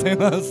がとうござい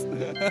ます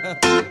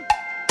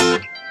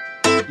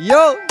よ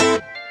っ、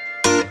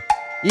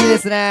いいで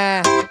す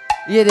ね。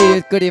家でゆ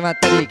っくりまっ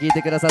たり聞い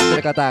てくださって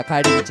る方、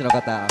帰り道の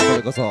方、そ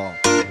れこそ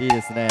いい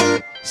ですね。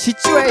シ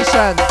チュエーシ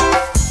ョン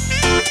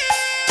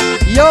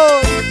よ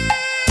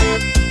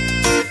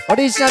ー、オ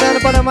リジナルワ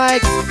ンポネマイ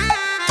ク。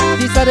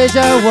 These are the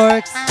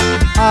OGAWORKS。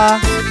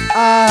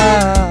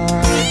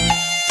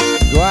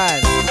 ごわん。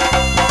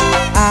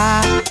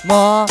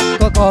もう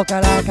ここか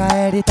ら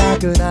帰りた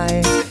くな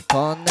い。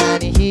こんな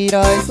に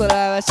広い空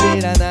は知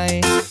らな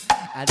い。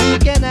歩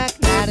けなく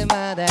なる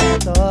まで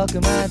遠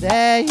くま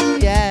で、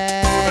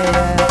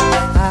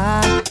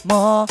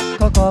もう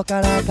ここ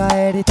から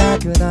帰りた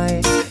くな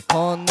い。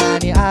こんな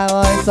に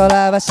青い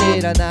空は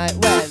知らない。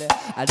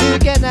歩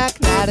けなく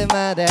なる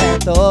まで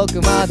遠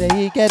くまで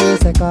行ける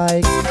世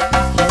界。日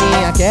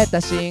に焼けた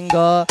信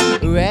号、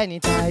上に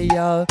太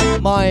陽、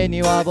前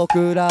には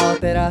僕らを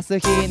照らす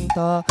ヒン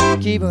ト。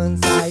気分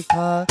最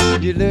高、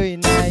ゆるい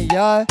内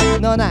容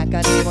の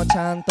中にもち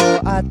ゃんと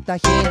あった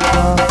ヒント。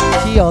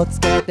気をつ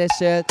けて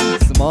シュッ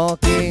スモー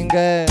キン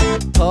グ、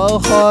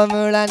東方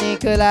村に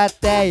下っ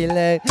てい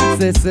る。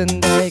進ん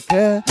でい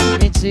く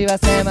道は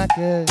狭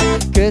く、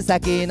草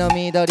木の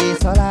緑、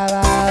空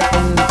は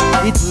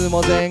青く。いつ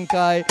も全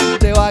開っ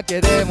てわ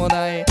けでも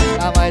ない。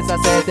甘えさ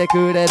せて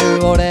くれ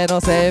る俺の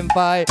先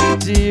輩。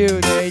自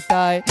由でい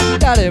たい、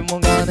誰も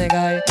が願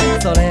い。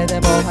それ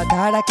でも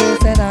働く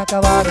背中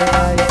はで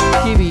か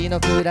い。日々の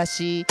暮ら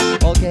し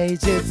を芸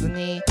術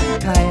に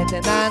変え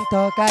てなん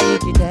とか生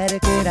きてる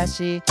暮ら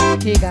し。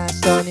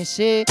東と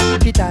西、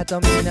北と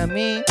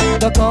南、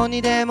どこ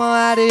にでも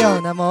あるよ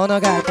うな物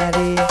語。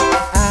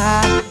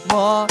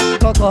もう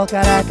ここ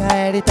から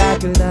帰りた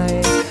くな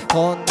い。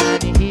こんな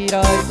に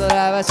広い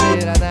空は知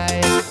らない。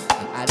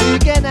歩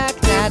けな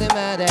くなる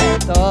まで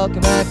遠く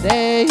ま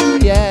で、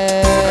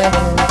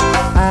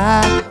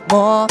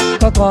もう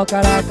ここ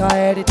から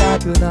帰りた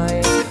くな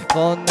い。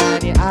こんな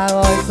に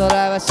青い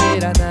空は知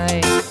らな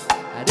い。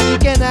歩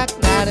けなく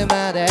なる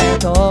まで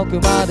遠く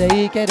まで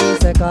行ける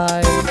世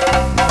界。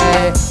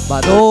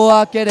窓を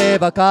開けれ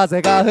ば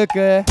風が吹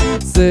く、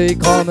吸い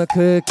込む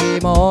空気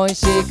も美味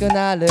しく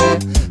なる。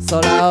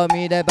空を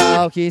見れ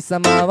ばお日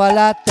様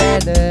笑って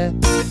る。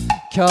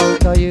今日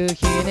という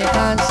日に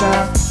感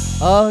謝。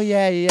Oh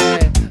yeah yeah、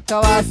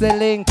 交わせ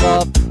リンク、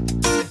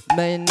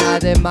みんな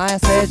で回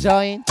せジ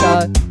ョイント。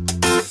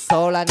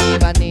空に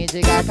は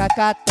虹がか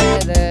かって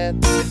る。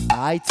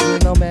あいつ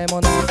の目も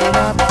なく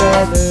なって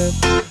る。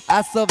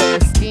遊べ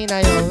好き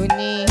なよう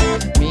に、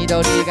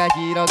緑が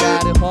広が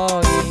る方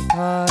に行こ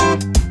う。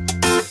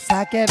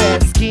叫べ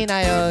好き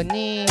なよう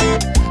に、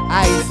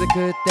アイス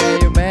食って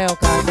夢を語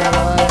ろ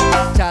う。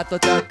チャット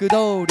着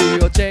通り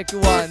をチェック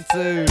ワンツ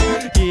ー。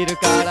昼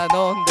から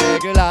飲んで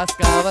グラス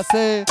交わす。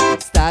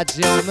スタ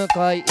ジオ向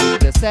こい行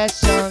くセッ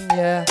ション、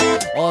yeah、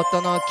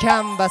音のキ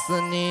ャンバス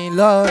に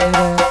ロール。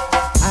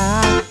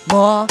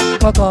もう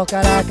ここ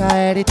から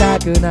帰りた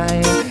くな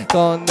い。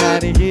こんな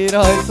に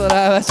広い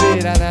空は知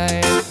らな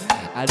い。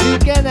歩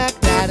けなく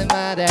なる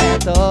まで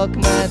遠く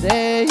ま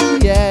で、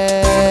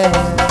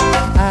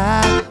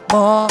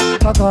もう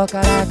ここ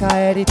から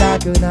帰りた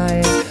くな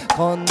い。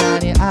こんな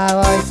に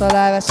青い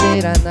空は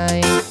知らな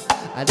い。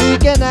歩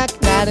けなく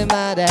なる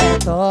まで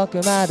遠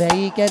くまで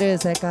行ける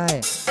世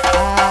界。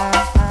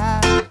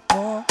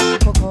もう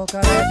ここか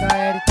ら帰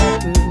りた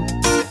く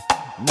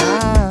な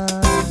い。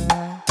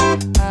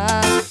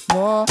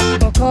もう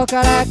ここ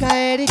から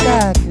帰り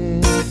たく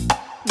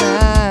な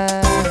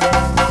い。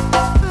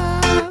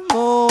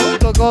もう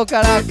ここ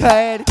から帰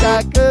り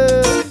たく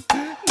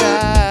な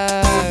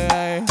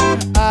い。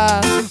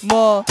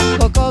もう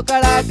ここか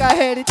ら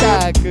帰り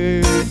た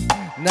く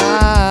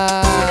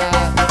ない。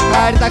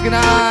帰りたくな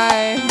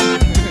い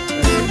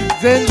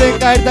全然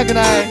帰りたく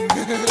ない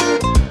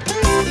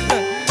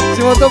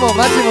地元も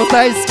街も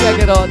大好きや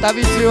けど、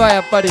旅中は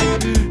やっぱり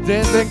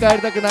全然帰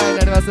りたくないに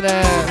なりますね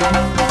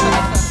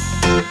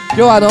今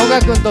日は音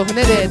楽くんと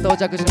船で到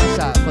着しまし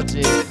た。こっ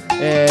ち、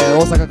大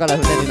阪から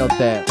船に乗っ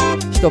て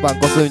一晩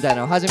越すみたい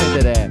なの初め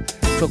てで、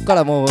そっか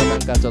らもうなん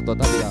かちょっと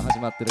旅が始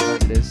まってる感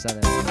じでした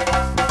ね。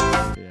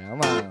いや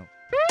まあ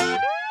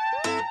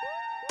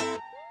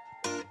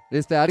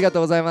リスペありがと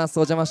うございます。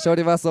お邪魔してお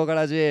ります。オガ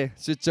ラジ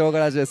出張オガ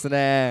ラジです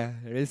ね。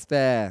リス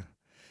ペ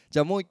じ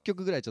ゃあもう一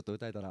曲ぐらいちょっと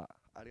歌えたら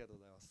ありがとう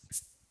ございま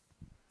す。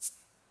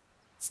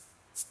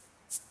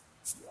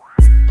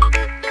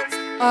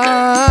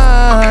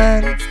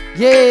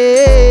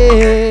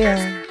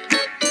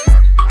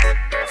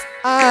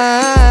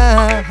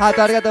ハー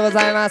トありがとうご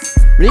ざいます。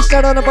リシ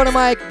ャロのポル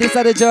マイク These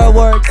are the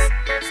OGAWORKS。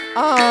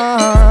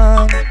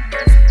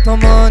 共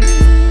に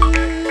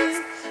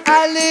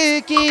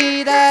歩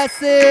き出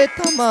す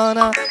友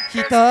の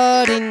一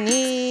人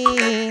に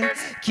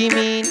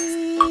君に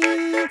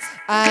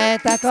会え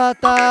たこ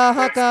とを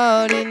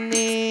誇り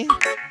に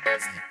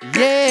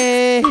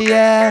Yeah,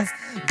 yeah,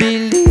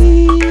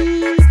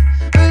 believe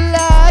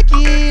裏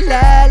切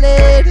ら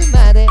れる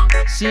まで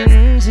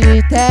信じ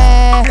て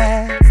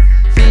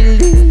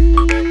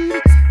Believe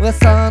は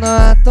そ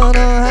の後の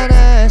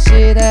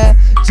話で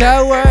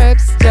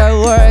OGAWORKS,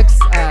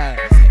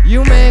 OGAWORKS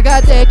夢が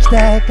でき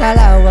てか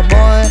らはも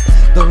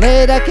うど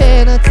れだ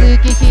けの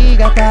月日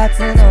が経つ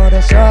の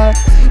でしょう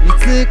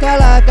いつか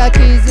らか気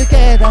づ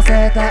け出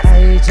せた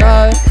愛情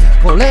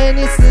これ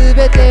に全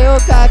てを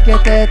かけ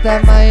て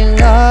た My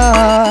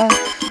love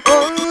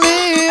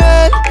Only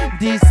one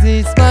This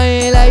is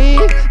my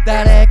life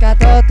誰か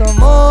と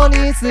共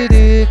にす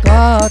るこ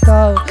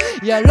と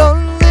いや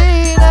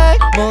Lonely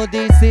night もう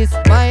This is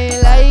my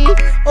life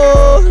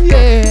Oh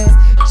yeah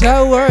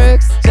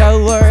OGAWORKS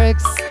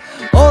OGAWORKS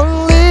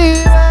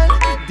Only one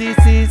This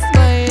is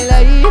my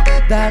life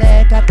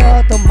誰か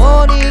と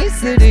共に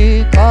す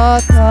るこ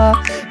と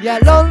いや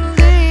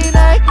Lonely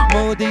night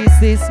もう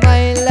This is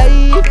my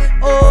life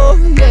Oh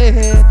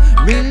yeah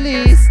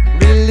Release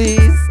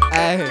Release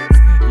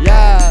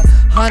Yeah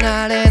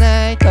離れ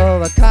ないと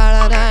わか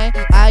らない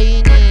愛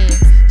に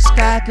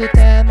近く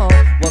てもわ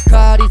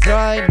かりづ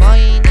らい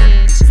毎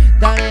日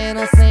誰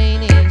のせい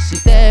に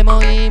して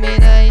も意味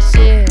ない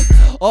し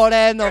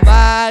俺の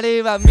周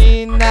りは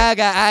みんな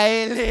が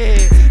愛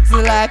に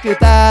辛く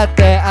たっ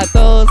てあ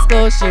と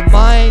少し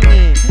前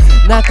に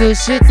なく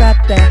した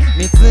って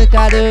見つ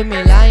かる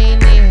未来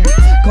に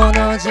こ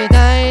の時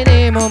代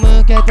にも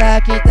向け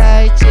た期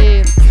待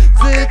値ず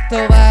っと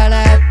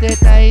笑って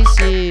たい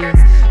し、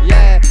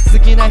yeah、好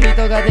きな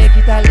人がで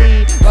きた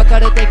り別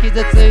れて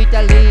傷つい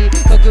たり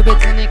特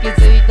別に気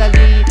づいた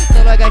り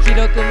空が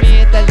広く見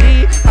えた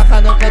り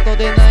母のこと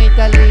で泣い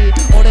たり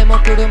俺も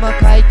車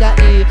買いた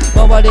い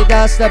回り出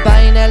した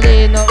バイナ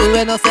リーの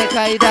上の世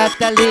界だっ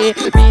たり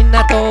みん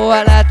なと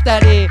笑った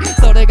り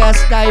それが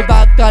したい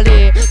ばっか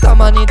りた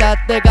まにだ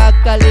ってが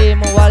っかり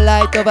もう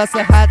笑い飛ばす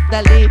はっ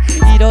たり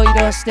いろい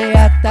ろして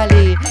やった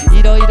り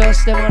いろいろ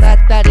してもらっ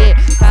たり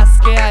助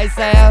け合い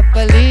さやっ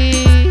ぱ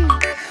り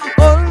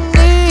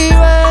Only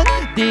one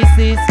This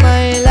is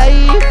my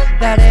life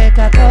誰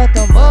か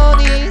と共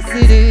にす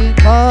る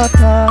こと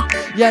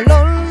いや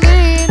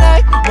Lonely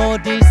night もう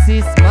This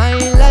is my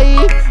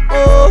life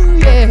Oh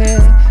yeah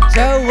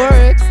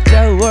OGAWORKS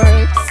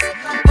OGAWORKS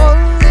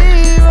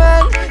Only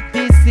one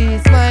This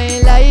is my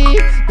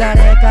life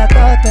誰かと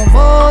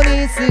共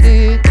にす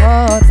るこ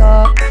と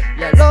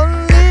いや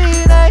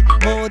Lonely night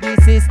もう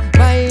This is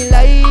my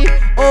life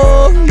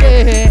Oh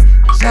yeah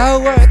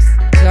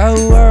OGAWORKS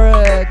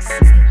OGAWORKS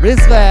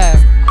Respect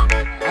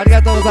あり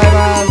がとうござい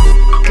ます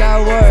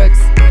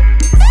OGAWORKS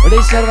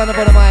嬉しいアルバムの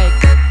ボロマイ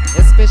ク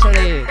エスペシャリ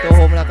ー東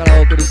方村から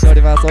お送りしてお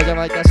りますお邪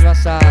魔いたしま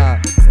した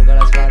おが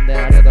らしファンで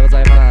ありがとうご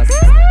ざいます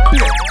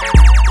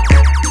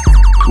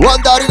ワ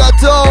ンダーありが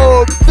と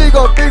うビ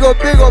ゴビゴビ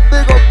ゴビ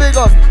ゴビ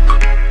ゴ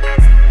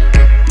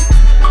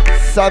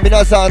さあ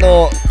皆さん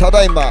た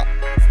だいま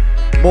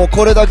もう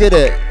これだけ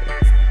で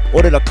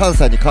俺ら関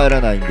西に帰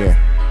らないんで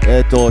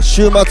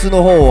週末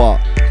の方は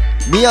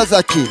宮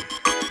崎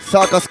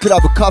サーカスクラ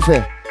ブカフ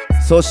ェ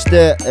そし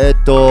て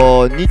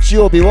日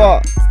曜日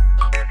は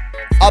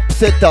アップ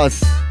セッター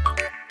ズ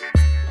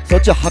そ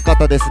っちは博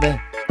多ですね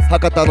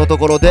博多のと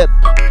ころで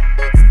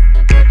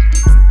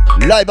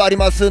ライブあり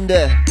ますん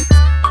で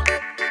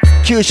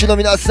九州の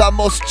皆さん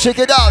もチェッ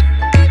クイットアウ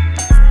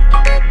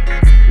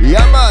ト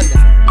ヤマン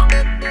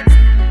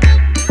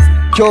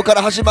今日か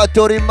ら始まって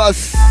おりま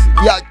す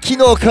いや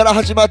昨日から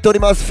始まっており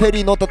ますフェ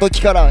リー乗った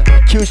時から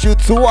九州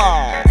ツ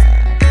アー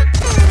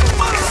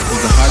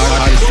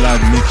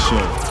Live mix show.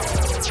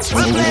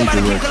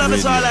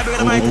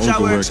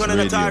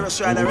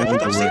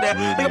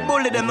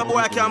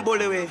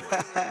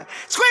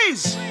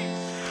 Squeeze!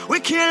 We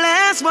care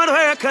less but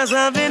workers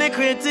of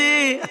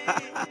iniquity.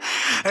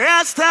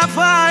 Rastafari,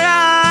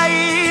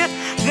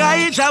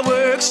 guide your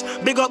works,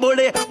 big up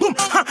bully. Boom!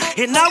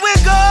 And now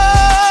we're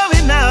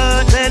going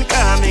out and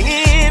coming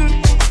in.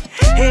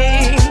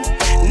 Hey,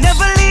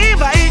 never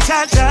leave each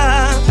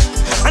other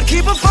and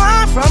keep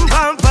far from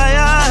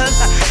vampires.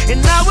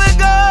 And now we're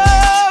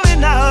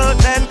going out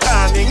and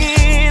coming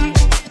in.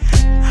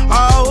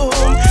 Oh,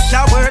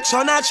 OGAWORKS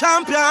on a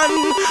champion.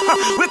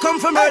 We come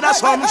from murder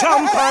some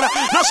jumping.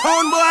 No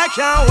sound boy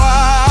can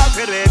walk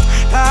with it.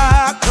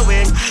 Talk to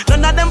it.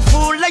 None of them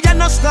fool like you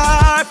no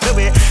start to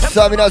it.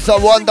 さあ皆さ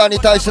んワンダーに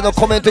対しての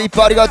コメントいっ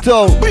ぱいありが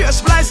とう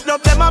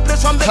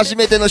初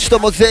めての人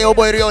も全員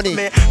覚えるように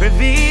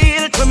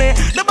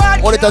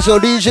俺たちの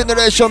リージェネ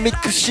レーションミ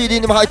ックス CD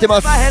にも入ってま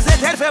す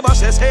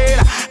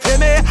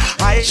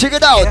Check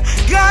it out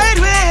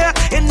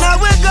And now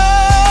we're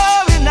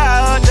going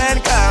out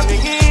and coming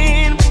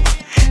in.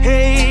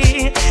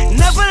 Hey,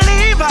 never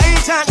leave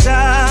each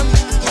other.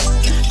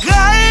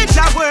 Guide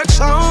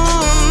OGAWORKS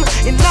on.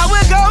 And now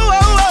we're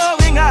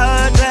going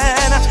out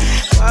and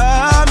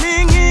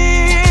coming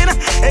in.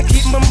 Hey,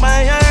 keep my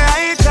mind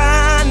right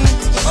on.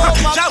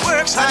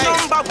 OGAWORKS are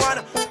number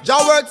one.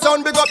 Jah work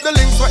sound, big up the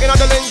links, we're in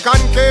the link and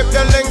keep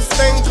the links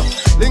stink.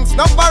 Links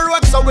never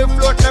road, so we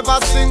float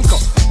never sink.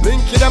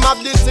 Linky them up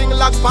the thing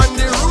like on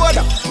the road.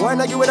 Why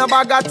not you in a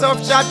bag of tough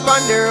shot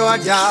on the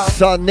road, yeah.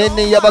 さあ年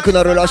々やばく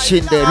なるらし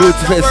いんでルー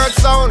ツフェス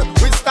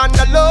We stand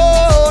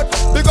alone.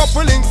 Big up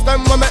the links,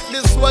 them we make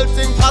this whole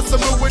thing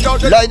possible without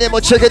the 来年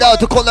もチェックイトアウ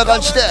トこんな感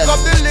じで Big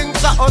up the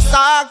links at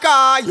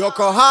Osaka,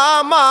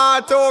 Yokohama,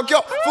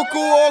 Tokyo,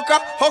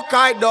 Fukuoka,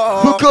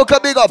 Hokkaido 福岡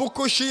ビッグアップ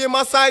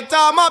Fukushima,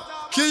 Saitama,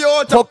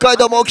 Kyoto 北海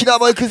道も沖縄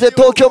も行くぜ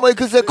東京も行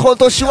くぜ今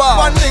年は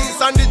One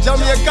links and the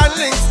Jamaican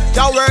links.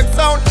 Your work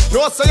sound,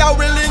 no say you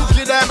will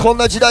link them. こん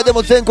な時代で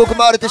も全国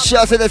回れて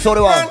幸せです俺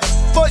は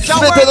But your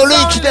全 work てのリン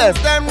sound クで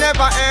links them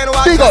never end.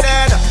 What Big you up.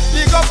 then?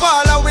 Big up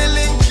all our will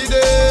link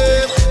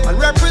them and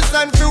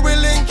represent who will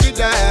link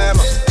them.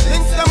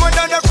 Links them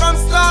under the from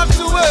start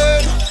to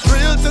end.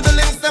 Real to the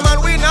links them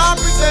and we not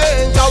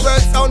pretend. Your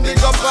work sound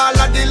big up all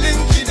of the link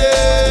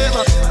them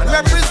and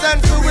represent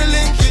who will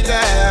link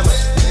them.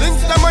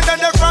 Links them under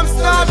the from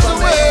start to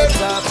end.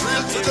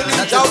 Real to the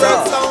links. Your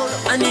work sound.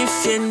 And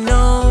if you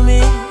know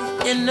me,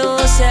 you know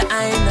say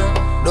I know.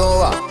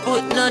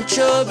 Put no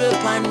trouble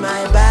on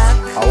my back.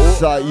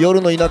 さあ夜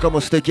の田舎も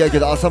素敵やけ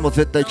ど朝も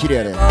絶対綺麗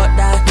やね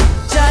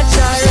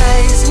Jaja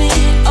rise me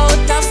out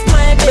of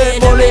my bed.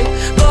 Go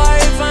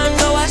if and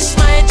go wash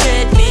my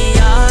dread. Me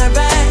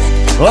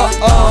alright.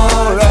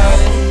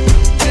 Alright.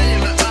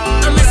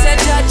 I'ma say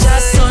Jaja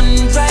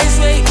sunrise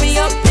wake me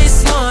up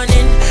this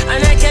morning,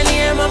 and I can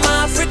hear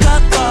Mama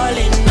Africa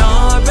calling.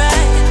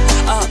 Alright,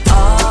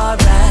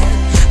 alright.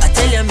 I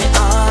tell you me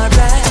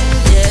alright,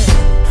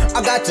 yeah.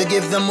 I got to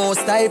give the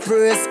most high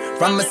praise.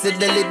 From me see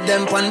the lid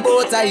them on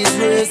both eyes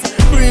raised.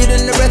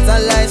 Breathing the breath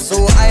of life, so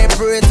I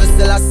pray to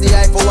still I see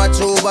I for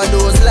watch over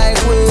those like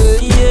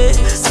we. Yeah.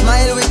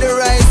 Smile with the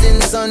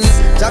rising sun.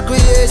 Jah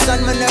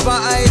creation me never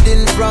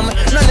hiding from.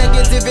 No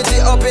negativity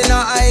up in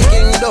our high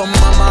kingdom.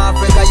 Mama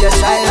Africa, your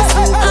child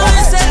so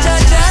I'ma say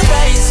Jaja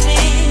rise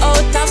me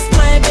out of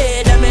my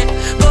bed. I mean,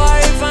 go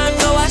if and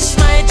go wash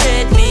my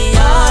dread. Me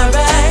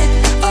alright,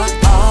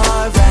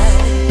 alright.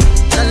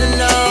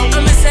 No.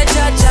 I'ma say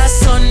Jaja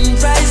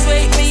sunrise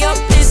wake me up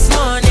this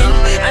morning,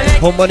 and I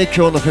ほんまに今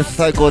日のフェス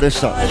最高で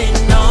した calling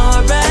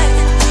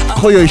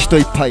alright. 濃い人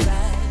いっぱい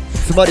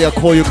つまりは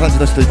こういう感じ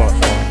の人いっ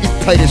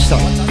ぱいでした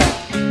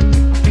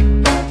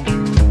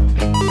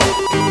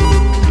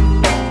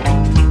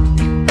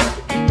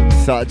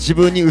さあ自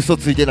分に嘘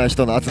ついてない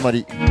人の集ま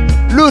りル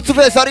ーツフ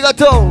ェスありが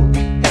とう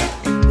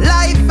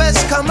Life has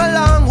come a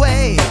long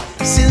way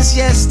since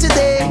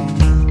yesterday.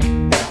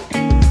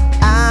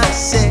 I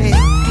say,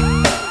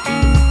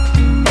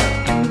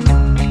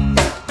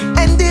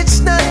 and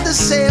it's not the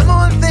same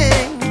old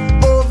thing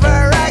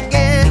over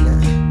again.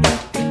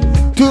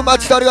 Too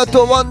much ありが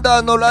とうワンダ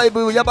ーのライ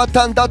ブヤバ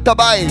タンだった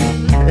ばい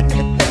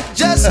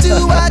Just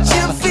do what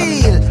you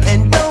feel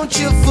and don't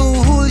you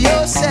fool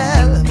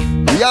yourself.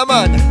 ヤ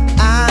マン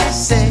I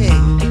say,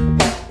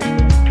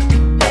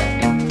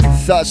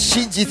 さあ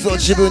真実を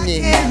自分に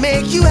it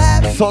make you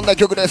happy. そんな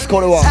曲ですこ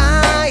れは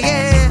I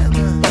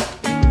am.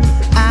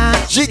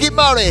ジギ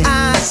マリ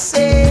I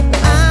say,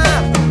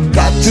 I've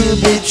Got to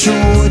be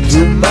true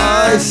to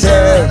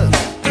myself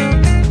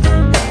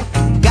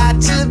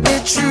got to be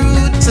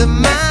true to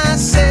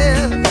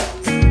myself.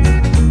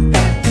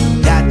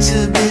 Got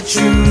to be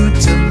true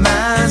to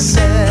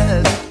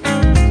myself.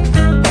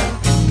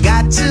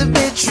 Got to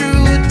be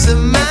true to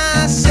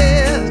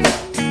myself.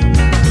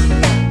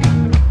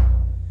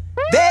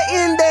 Day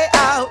in, day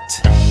out,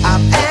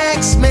 I've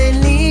asked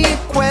many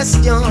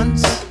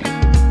questions.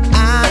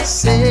 I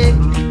say,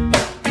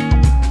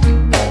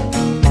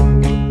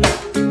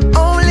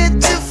 only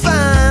to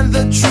find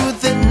the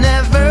truth that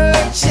never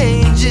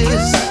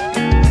changes.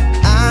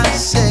 I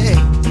say,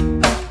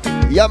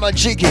 ヤマン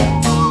ジギ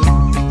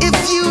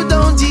if you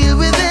don't deal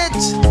with it,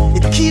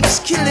 it keeps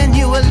killing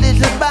you a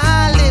little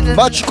by little.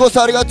 マチコ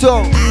さんありがとう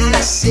I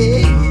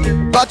say,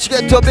 バチゲ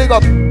ットビッグア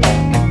ップ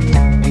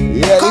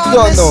Yeah, if you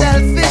call me don't know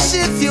selfish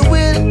if you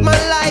will. My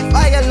life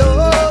I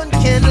alone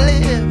can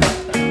live.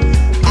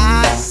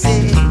 I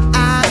say,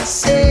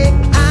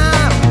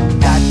 I've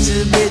got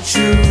to be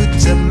true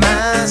to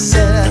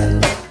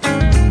myself.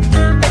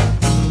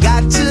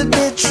 Got to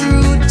be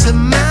true to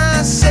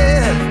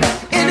myself.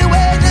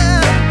 Anyway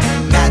now,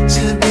 got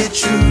to be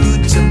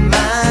true to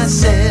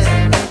myself.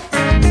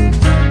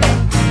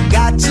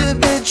 Got to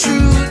be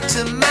true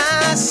to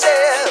myself.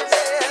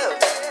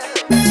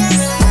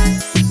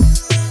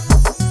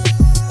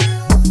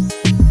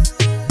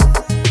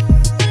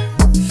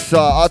 さ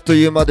ああっと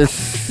いう間で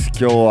す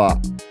今日は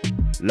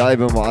ライ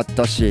ブもあっ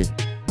たし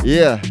い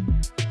や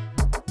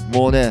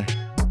もうね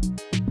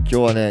今日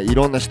はねい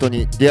ろんな人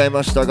に出会い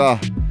ましたが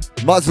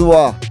まず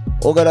は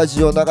オガラ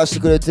ジを流して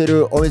くれてい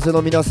るお店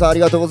の皆さんあり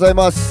がとうござい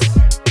ます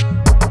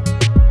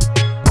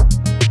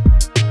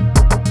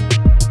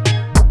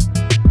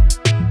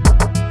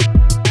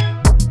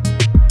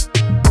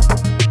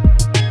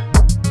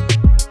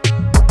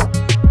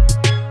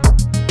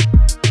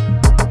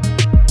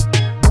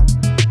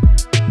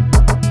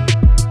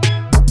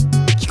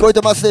こえて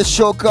ますで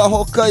しょうか。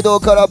北海道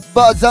から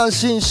バ斬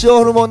新塩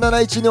ホルモン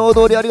71に大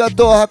通りありが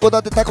とう。函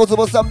館タコツ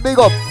ボさんビ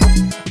ゴ。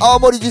青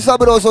森地三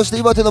郎、そして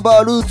岩手の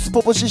バールーツ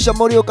ポポシッシャ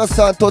森岡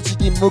さん、栃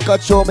木無課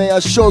丁目や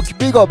正気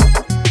ビゴ。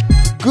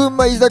群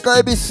馬居酒屋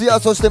恵比寿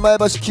屋、そして前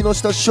橋木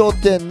下商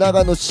店、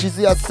長野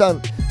静谷さ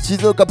ん、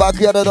静岡バッ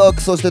クヤードドッ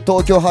グ、そして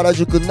東京原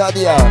宿ナ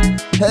ディア、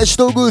ヘッシュ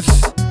トグー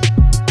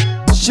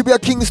ス、渋谷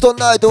キングストン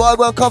ナイトワー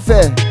グワンカフ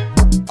ェ、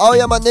青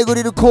山ネグ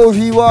リルコーヒ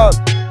ーは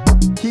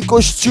引っ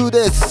越し中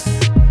です。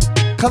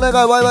神奈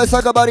川ワイワイ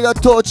酒場ありが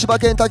とう。千葉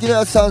県滝野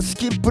屋さん、ス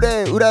キンプ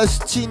レイ浦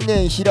安陳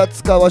年平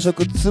塚和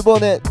食つぼ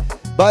ね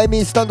バイ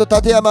ミースタンド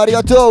立山あり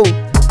がとう。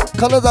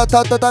金沢タ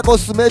ッタタコ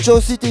スメチ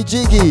ョシティ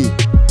ジギー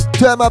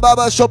富山バー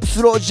バーショップ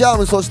スロージャ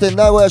ム、そして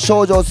名古屋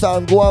少女さ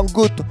んゴアン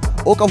グッド、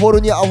オカフォ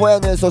ルニアアホや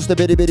ねん、そして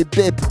ベリベリ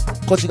ベープ、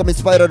こち亀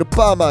スパイラル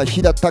パーマー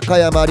飛騨高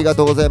山ありが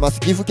とうございます。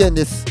岐阜県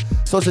です。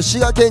そして滋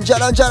賀県じゃ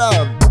らんじゃら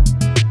ん、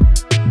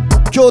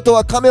京都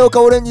は亀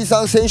岡オレンジ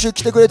さん、先週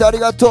来てくれてあり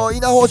がとう。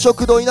稲穂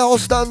食堂稲穂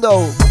スタン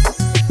ド、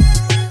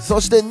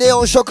そしてネ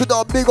オン食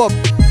堂ビゴ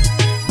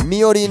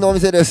ミオリーのお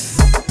店です。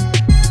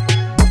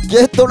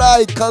ゲットラ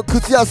イ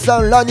靴屋さ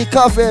んラニ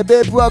カフェ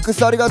ベープワーク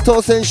スありがと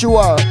う。先週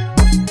は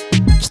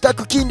北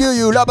区金龍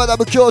湯ラバダ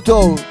ブ京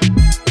都、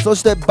そ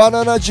してバ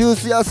ナナジュー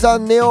ス屋さ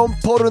んネオン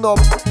ポルノ、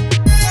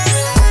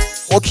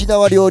沖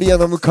縄料理屋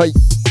の向かい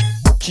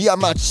木屋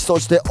町、そ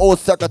して大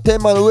阪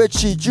天満の上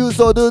地重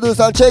曹ドゥドゥ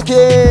さんチェキ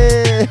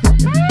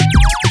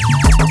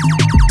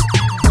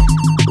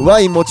ワ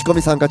イン持ち込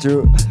み参加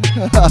中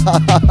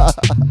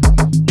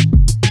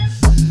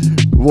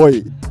お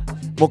い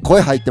もう声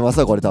入ってます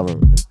わこれ多分。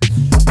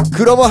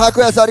黒も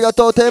白野さんありが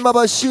とう。テーマ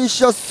はシー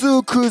シャス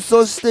ーク、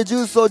そして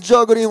重曹ジ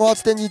ョグリン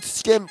発展に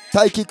土県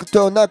タイキック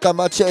豊中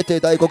マチエテ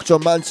大黒町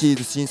マンチー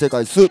ズ新世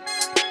界ス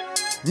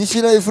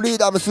西成フリー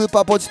ダムスー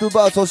パーポジティブ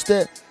バー、そし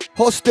て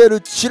ホステ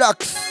ルチラッ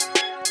クス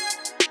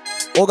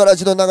小柄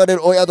寺の流れ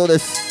るお宿で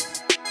す。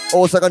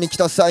大阪に来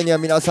た際には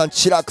皆さん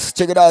チラックス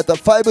チェケラータ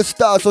5ス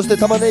ター、そして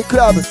玉ねぎク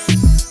ラブ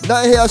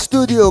ナイヘアス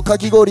タジオか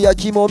き氷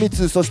焼き芋おみ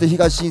つ、そして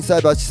東心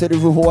斎橋セル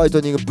フホワイト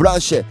ニングブラ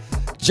ンシェ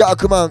ジャー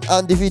クマン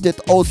アンディフィーテ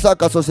ッド大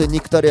阪、そしてニ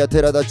クタレア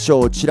寺田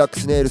町チラック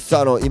スネイル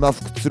サロン今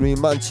福鶴見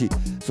マンチ、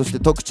そして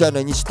徳ちゃん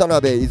の西田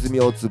辺泉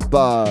大津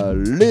バ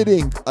ーリ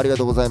ビングありが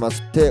とうございま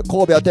す。神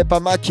戸は鉄板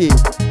マッキー、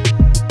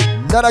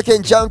奈良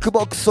県ジャンク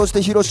ボックス、そし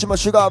て広島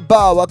シュガー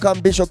バー和漢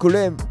美食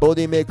レンボ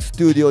ディメイクス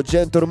タジオジ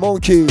ェントルモン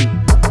キー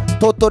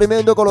鳥取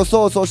麺どころ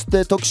そう、そし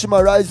て徳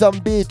島ライザン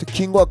ビート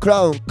キングはク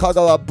ラウン香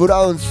川ブ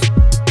ラウンズ、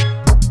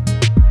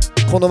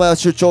この前は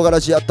出張ガ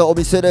ラジやったお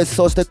店です。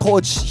そして高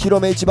知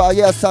広め市場揚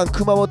げ屋さん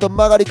熊本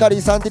曲がりカリ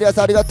ーサンテリア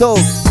さんありがとう。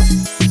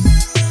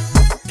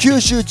九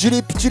州ジュ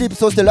リップチュリップ、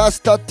そしてラ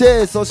スタ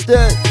テ、そして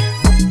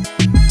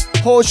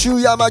宝州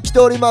山来て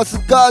おります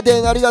ガーデ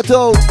ンありが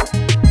とう。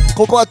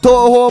ここは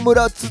東峰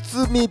村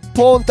堤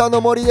ポンタの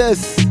森で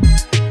す。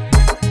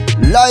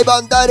ライブア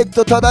ンダイレク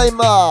トただい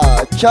ま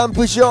キャン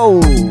プ場、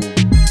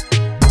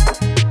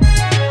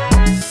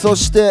そ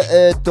し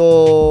て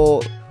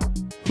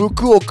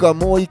福岡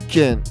もう一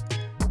軒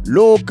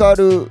ローカ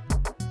ル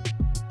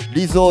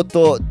リゾー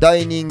トダ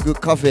イニング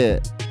カフ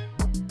ェ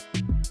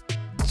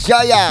ジ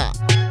ャヤ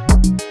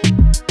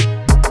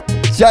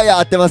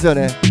合ってますよ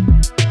ね。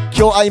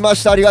今日会いま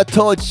したありが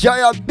とうジャ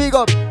ヤビ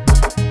ゴ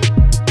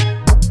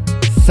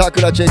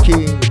桜チェキ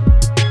ン、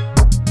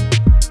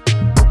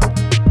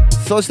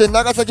そして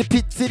長崎ピ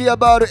ッツェリア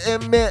バール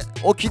延命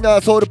沖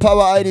縄ソウルパ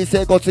ワーアイリー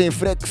整骨院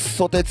フレックス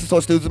ソテツ、そ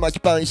して渦巻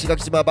きパン石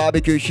垣島バー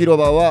ベキュー広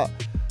場は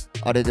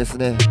あれです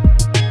ね、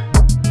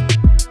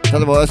た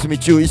だもお休み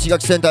中石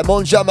垣センター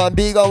モンジャーマン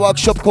ビーガンワーク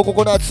ショップコ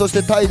コナッツ、そし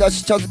てタイだ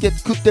し茶漬け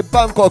食って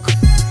バンコク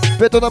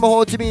ベトナム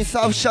ホーチミン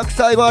サーフシャック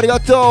最後ありが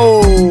と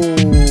う。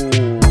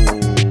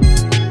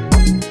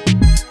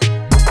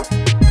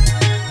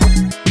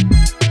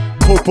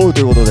ポウポウ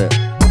ということで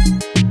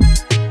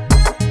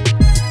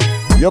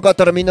よかっ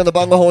たらみんなの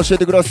番号教え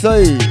てくださ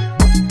い。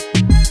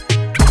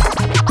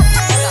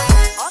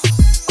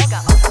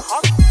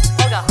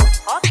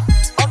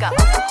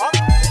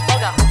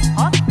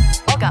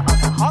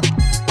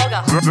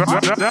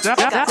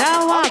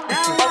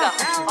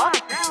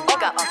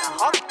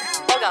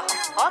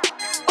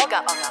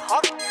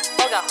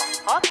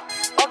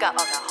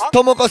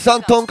ともこさ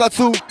んとんか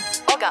つ、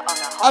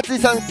あつい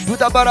さん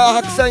豚バラ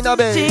白菜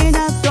鍋、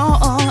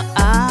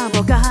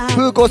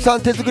ふうこさ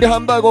ん手作りハ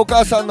ンバーグお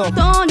母さんの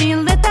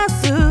50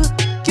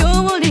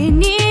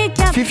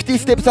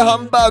ステップスハ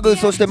ンバーグ、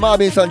そしてマー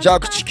ビンさんジャー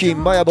クチキ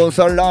ン、マヤボン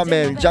さんラー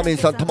メン、ジャミン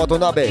さんトマト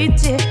鍋、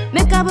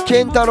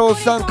ケンタロウ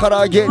さん唐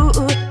揚げ、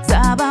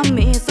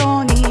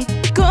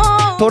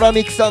トラ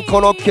ミキさんコ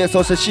ロッケ、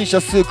そしてシーシ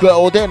ャスークは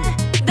おでん、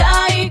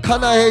カ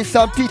ナヘイ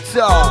さんピッツ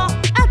ァ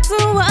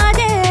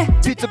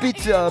ピッ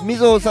ツァ、み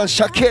ずほさん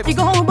鮭、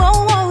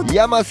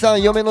山さ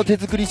ん嫁の手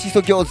作りし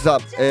そ餃子、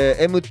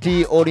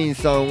MT オリン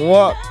さん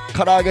は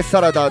唐揚げ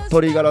サラダ、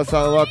鶏ガラさ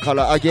んは唐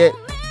揚げ、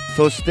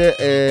そし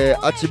て、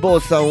あちぼ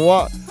うさん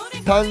は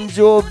誕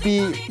生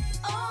日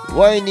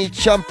ワイニ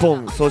ちゃんぽ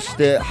ん、そし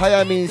ては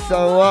やみんさ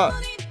んは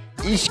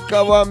石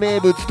川名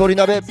物鶏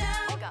鍋、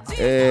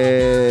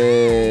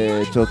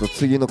ちょっと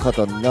次の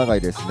方長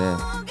いですね。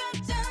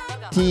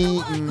テ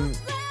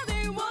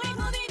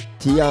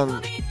ィア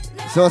ン、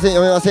すいません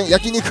読めません。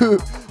焼肉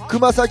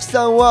熊崎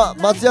さんは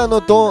松屋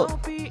のト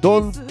ン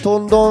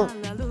ドン、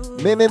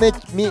めめ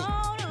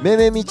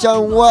みちゃ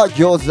んは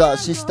餃子、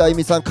シスターイ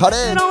ミさんカレ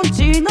ー。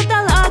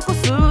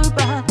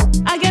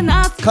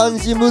漢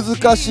字難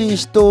しい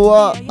人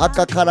は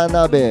赤から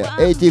鍋、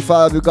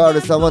85ガー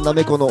ルさんはな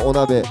めこのお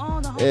鍋、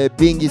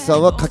ビンギさ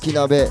んはかき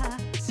鍋、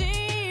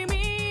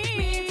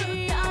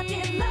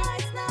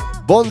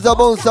ボンザ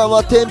ボンさん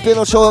は天平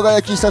の生姜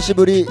焼き久し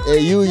ぶり、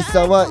ゆうい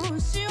さんは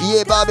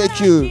家バーベ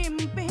キュ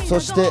ー、そ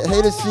して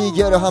ヘルシー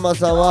ギャルハマ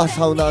さんは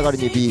サウナ上がり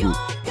にビール、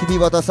ひび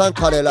ばたさん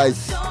カレーライ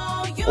ス、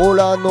オ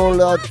ラノ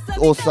ラ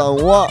オさん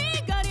は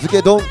漬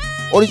け丼、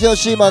オリジナル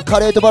シーマンカ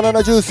レーとバナ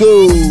ナジュース。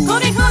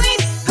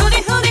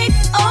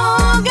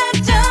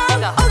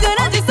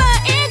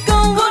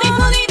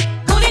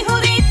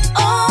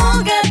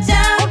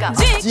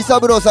ジサ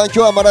ブローさん今日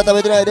はまだ食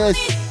べてないです。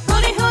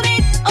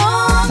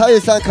さゆ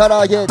さん唐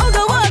揚げ、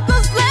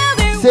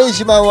セイ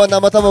ジマンは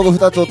生卵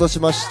2つ落とし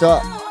まし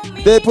た。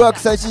ベープワーク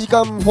さん1時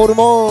間ホル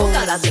モン、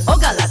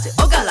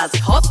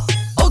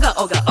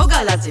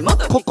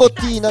ココ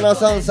ティ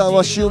733さん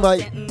はシューマ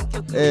イ、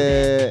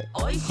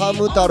ハ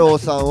ム太郎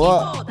さん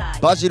は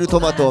バジル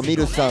トマト、ミ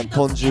ルさん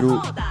豚汁、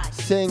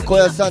千小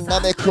屋さんな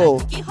めこ、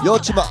よ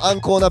ちまあ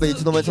んこう鍋。い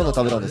つの間にそんな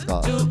食べたんです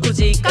か。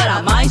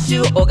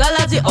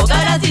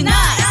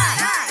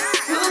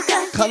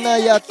金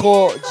谷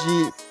小路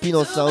ピ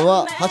ノさん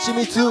ははち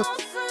みつ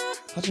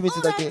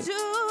だけ。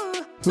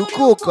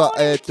福岡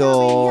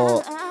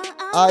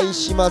相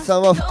島さ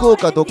んは福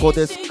岡どこ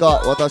です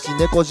か。私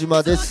猫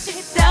島で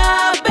す。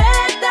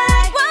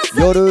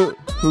夜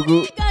フ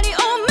グ、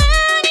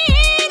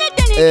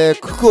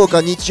福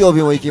岡日曜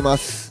日も行きま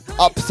す。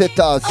アップセッ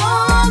ターズ。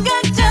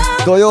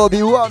土曜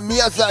日は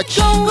宮崎。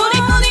ジ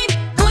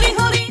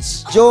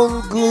ョ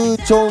ング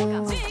チョ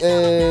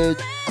ン、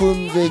く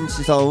んぜん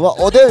ちさんは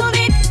おでん。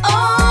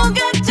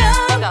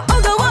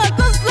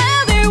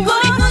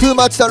トゥー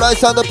マッチさんライ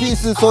ス&ピー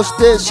ス、そし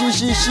て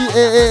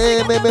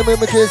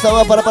CCCAAMMMK さん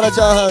はパラパラチ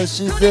ャーハン、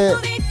しぜ、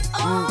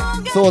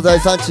惣菜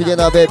さんチゲ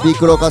鍋、ビ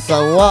クロカさ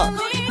んは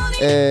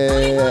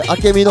あ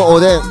けみのお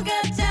でん、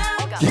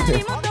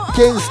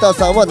ケンスタ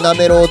さんはな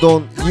めろう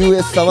丼、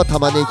 US さんは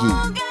玉ね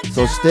ぎ、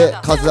そして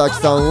和明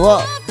さん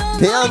は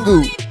ペヤン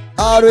グ、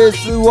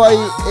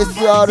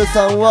 RSYSR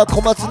さんは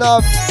小松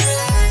菜、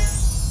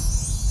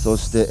そ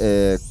し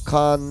て、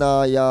金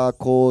谷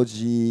浩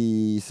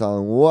二さ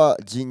んは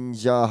ジン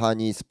ジャーハ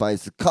ニースパイ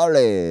スカ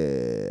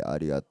レー。あ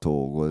りがと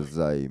うご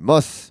ざい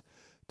ます。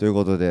という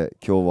ことで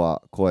今日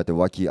はこうやって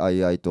和気あ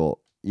いあいと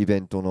イベ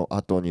ントの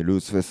後にルー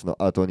スフェスの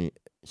後に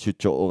出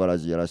張オガラ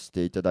ジやらせ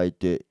ていただい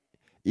て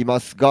いま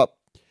すが、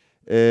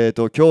今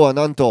日は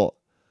なんと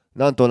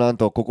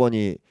ここ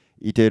に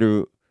いて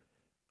る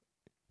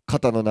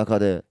方の中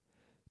で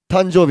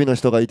誕生日の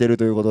人がいてる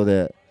ということ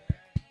で、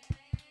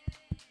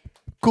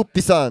クッ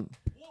ピさん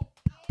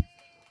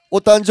お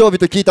誕生日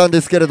と聞いたんで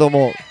すけれど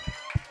も、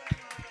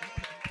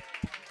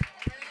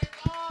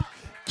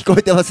聞こ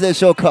えてますで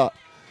しょうか。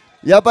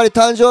やっぱり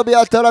誕生日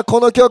あったらこ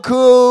の曲。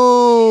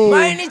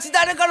毎日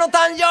誰かの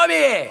誕生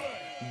日、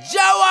ジ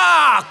ャ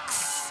ワーク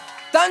ス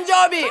誕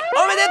生日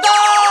おめでと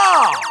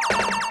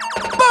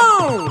う。ボ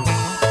ーン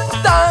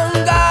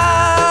Thank God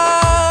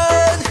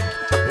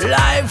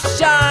Life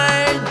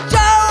shine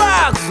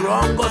Jawax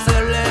Rongo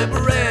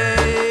celebrate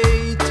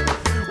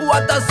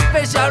What a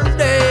special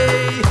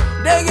day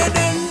Digga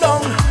ding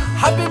dong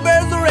Happy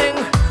birthday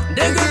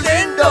Digga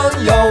ding dong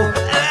yo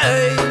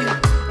hey.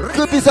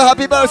 クッピさんハッ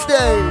ピーバースデ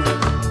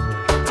ー。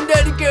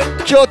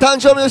今日誕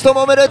生日の人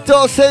もおめで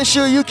とう。先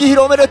週ゆきひ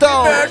ろおめでとう。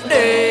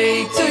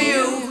 Birthday to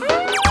you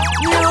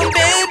New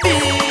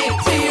baby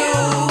to you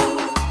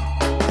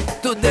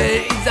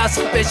Today is a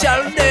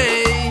special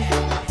day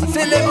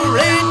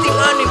Celebrating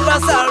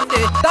anniversary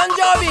day 誕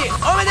生日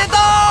おめでとう。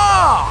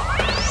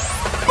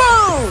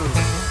 Boom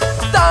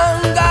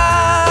Thank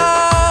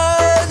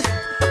God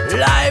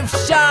Life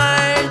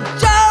shine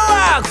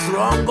Jawax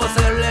Rongo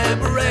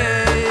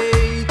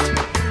celebrate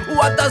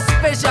What a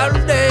special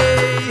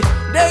day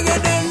Digga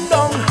ding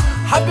dong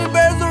Happy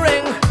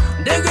birthday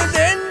Digga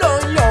ding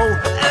dong yo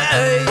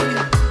hey.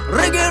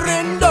 Rigga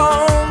ding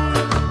dong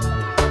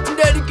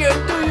Dedicate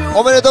to you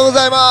おめでとうご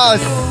ざいま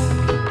す。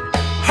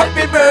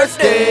 Happy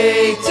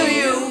birthday to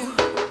you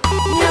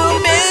New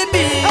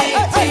baby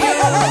to you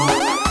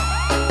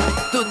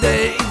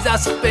Today is a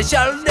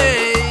special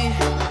day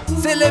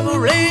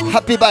Celebrate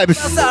Happy vibes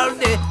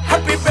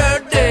Happy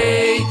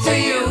birthday to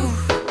you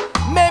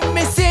Make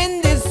me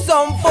sing this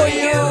song for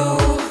you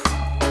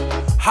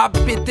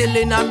Happy till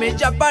in a me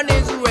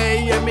Japanese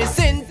way Yeah me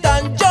sing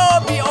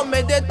Tanjobi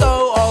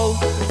omedetou oh.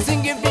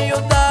 Singing for you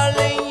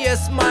darling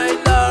Yes my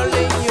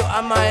darling You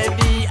are my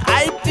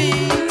VIP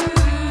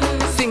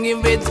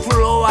Singing with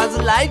flowers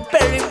like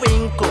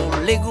periwinkle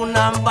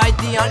Liguna,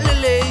 Viti and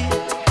Lily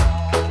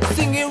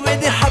Singing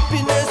with the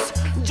happiness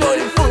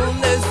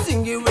Joyfulness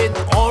Singing with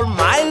all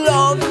my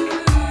love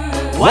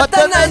What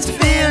a nice nice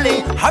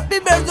feeling. Happy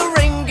bells are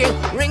ringing,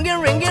 ringing,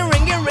 ringing,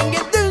 ringing,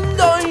 ringing, ding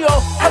dong yo.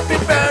 Happy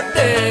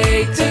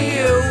birthday to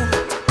you,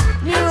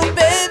 new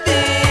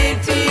baby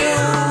to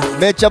you.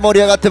 めっちゃ盛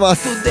り上がってま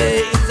す。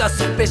 Today is a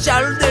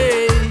special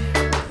day.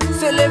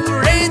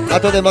 Celebrate.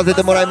 後で混ぜ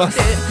てもらいます。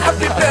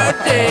 Happy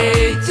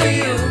birthday to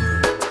you.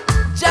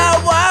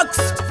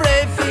 OGAWORKS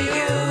pray for you.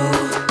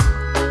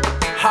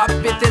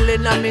 Happy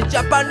telling me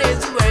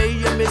Japanese way.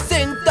 You me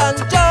sing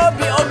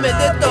tanjobi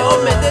omedetou,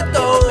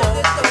 omedetou.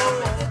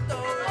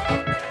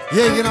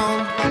 Yeah, you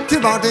know,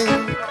 T-Body.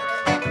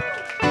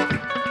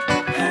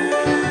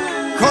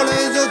 これ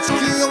以上地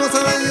球を汚さ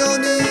ないよう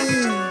に。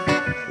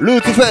ル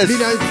ーツフェイス。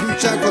未来フュー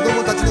チャー子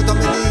供たちのため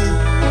に。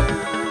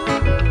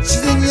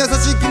自然に優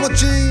しい気持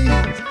ち。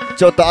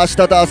ちょっと明日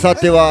と明後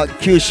日は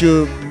九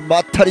州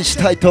まったりし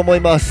たいと思い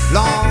ます。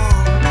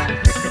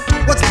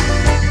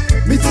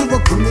水を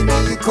汲みに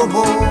行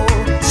こう。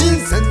新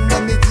鮮な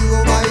水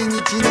を毎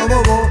日飲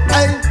もう。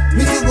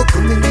水を汲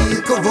みに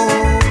行こう。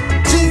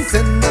新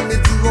鮮な水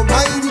を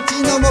毎日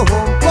飲もう。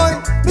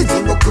水を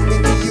汲み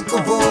に行こ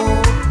う。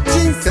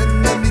新鮮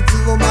な水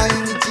を毎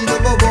日飲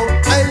もう。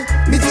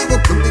水を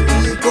汲みに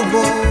行こ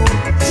う。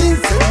新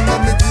鮮な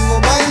水を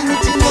毎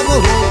日飲も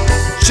う。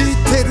知っ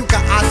てるか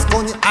あそ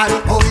こにある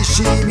美味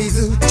しい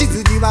水。地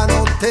図には載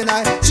って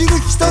ない知る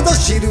人ぞ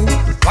知る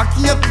湧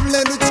きあふ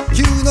れる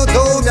地球の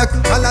動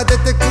脈から出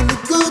てくる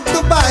グッ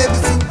ドバイブス。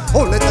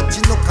俺たち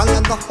の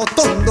体ほ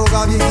とんど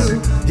が水。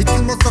いつ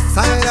も支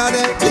えられ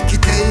生き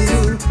てい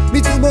る。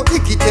水も生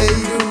きている。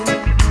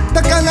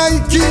だから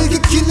息が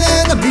きれい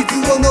な水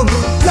を飲む。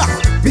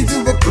水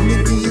を汲み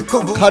に行こ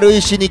う。軽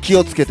石に気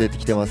をつけてって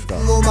きてますか。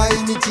毎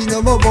日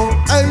飲もう。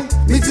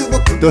水を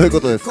汲みに行こう。どういう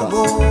ことですか。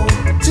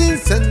新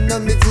鮮な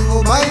水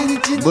を毎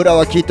日飲もう。村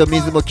はきっと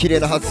水もきれい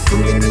なはず。汲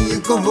み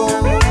に行こう。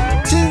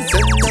新鮮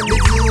な水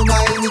を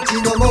毎日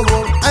飲もう。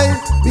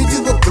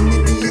水を汲み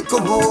に行こ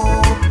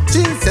う。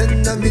新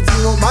鮮な水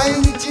を毎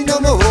日飲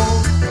もう。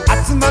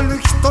集まる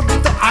人々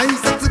挨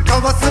拶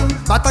交わす。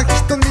また一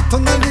人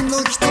隣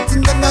の人つ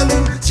なが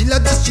る。知ら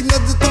ず知ら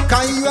ずと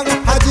会話が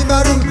始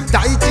まる。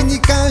大事に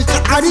感謝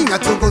ありが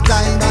とうご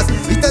ざいます。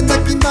いただ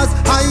きます。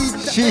はい。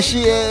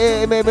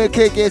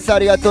CCAMMKK あ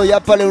りがとう。や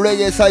っぱりレ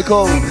ゲエ最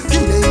高。き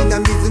れいな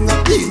水が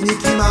いいに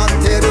決まっ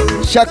て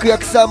る。芍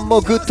薬さん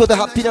もグッドで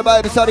ハッピーなバ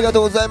イブスありがと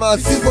うございま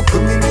す。水を汲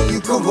みに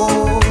行こう。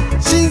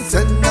新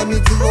鮮な水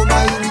を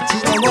毎日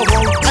飲もう。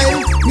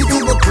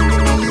水を汲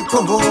みに行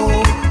こう。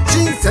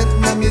新鮮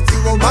な水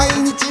を毎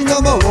日飲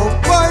もう。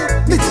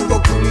水を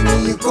汲み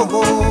に行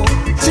こう。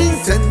新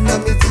鮮な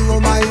水を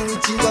毎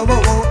日飲も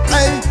う。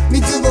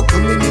水を汲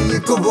みに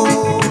行こう。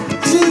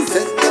新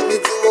鮮な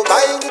水を毎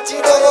日飲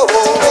もう。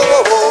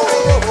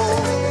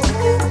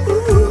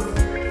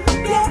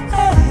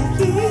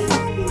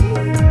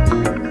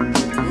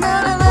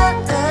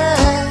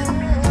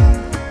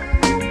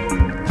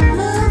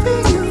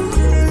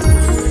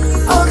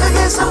おか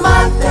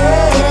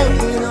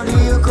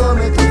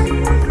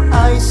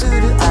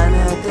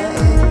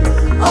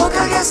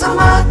げさま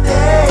で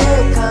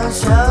感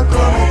謝を込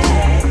めて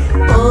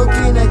大き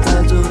な家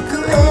族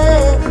へ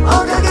お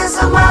かげ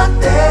さま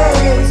で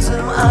いつ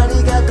もあ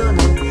りがとうね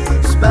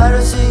素晴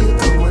らしい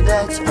友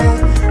達へ改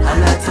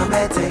め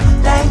て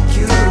Thank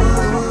you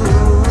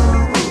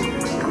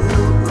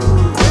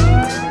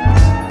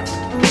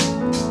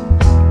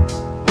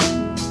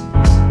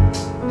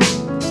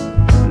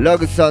ラ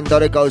グさん、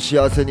誰かを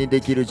幸せにで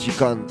きる時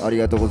間あり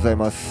がとうござい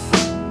ます。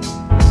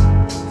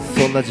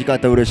そんな時間っ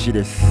て嬉しい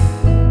です。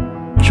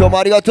今日も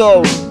ありが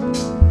とう。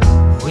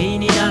不意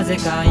になぜ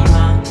か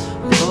今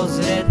訪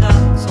れた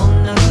そ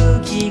んな空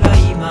気が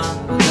今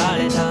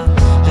流れた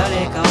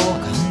誰かを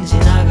感じ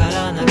なが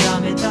ら眺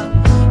めた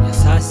優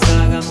しさ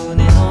が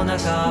胸の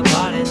中暴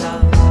れた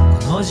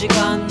この時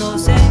間の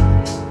せい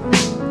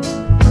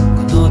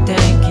この天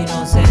気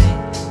のせい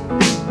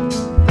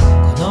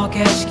この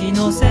景色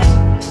のせい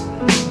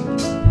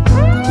こ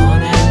の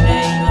年齢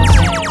のせ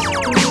い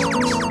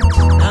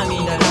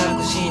涙隠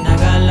しな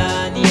が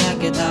らにや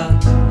けた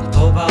言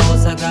葉を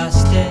探し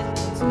て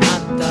詰ま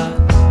った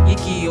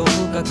息を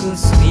深く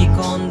吸い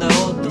込んだ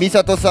音ミ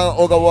サトさん、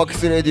オガワーク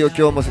スレディオ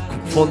今日も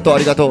フォントあ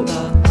りがとう。ミ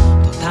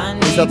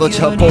サト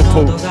ちゃんポン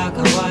ポン。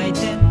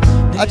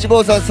あちぼ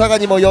うさん、佐賀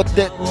にも寄っ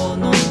て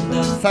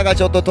佐賀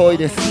ちょっと遠い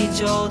です。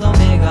ちょうど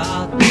目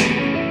が合って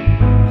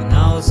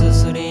鼻をす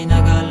すり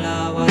なが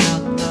ら笑っ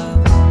た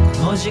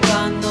この時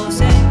間の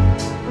せい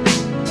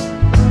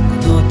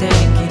この天気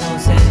の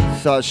せい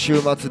さあ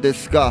週末で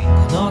すが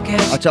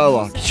あちゃう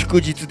わ祝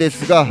日で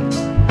すが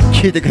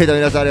聞いてくれた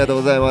皆さんありがとう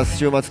ございます。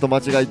週末と間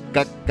違い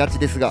がち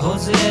ですが訪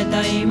れ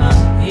た今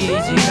いい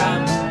時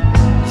間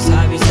久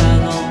々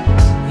の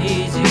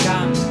いい時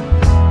間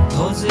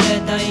訪れ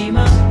た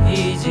今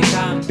いい時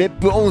間別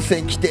府温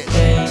泉来て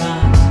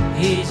今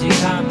いい時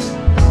間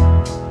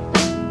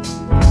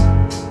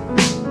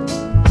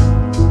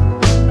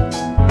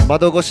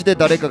窓越しで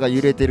誰かが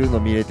揺れてるの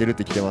見れてるっ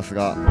て来てます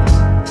が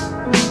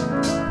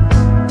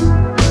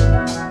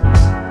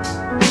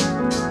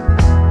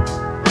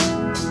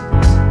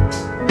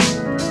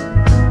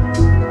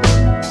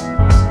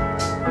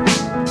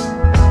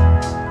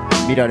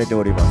見られて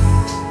おります。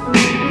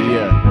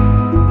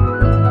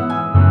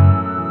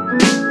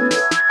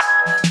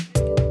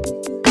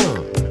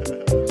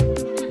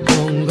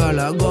ゴンガ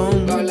ラゴ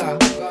ンガラ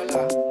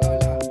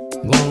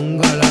ゴン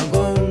ガラ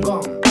ゴンゴ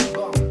ン。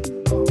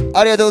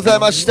ありがとうござい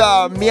まし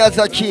た。宮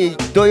崎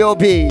土曜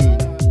日。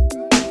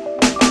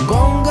ゴ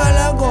ンガ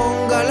ラゴ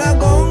ンガラ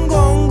ゴン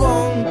ゴンゴ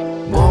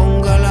ン。ゴ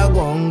ンガラ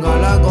ゴンガ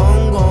ラゴ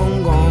ンゴ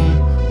ンゴ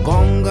ン。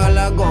ゴンガ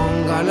ラゴ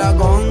ンガラ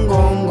ゴンゴ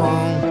ンゴ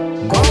ン。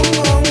ゴンゴ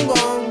ンゴ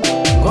ン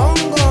ゴン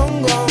ゴ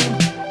ンゴ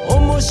ン。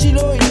面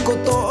白いこ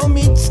とを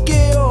見つ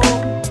けよ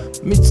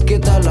う。見つけ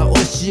たら教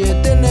え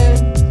て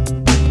ね。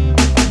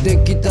で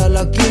きた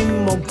ら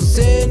金木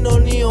犀の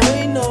匂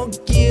いの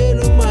消え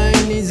る前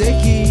にぜ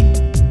ひ。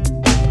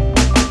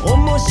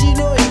面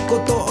白いこ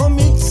とを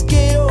見つ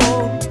けよ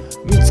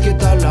う。見つけ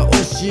たら教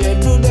え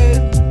る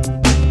ね。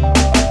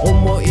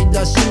思い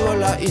出し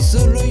笑いす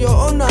る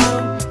ような、ワ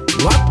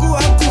ク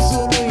ワクす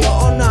るよ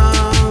うな、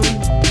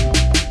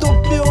突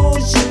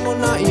拍子も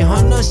ない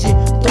話。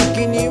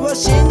時には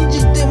信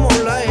じても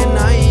らえ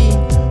ない。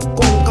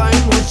今回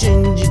も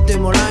信じて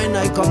もらえ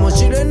ないかも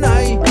しれ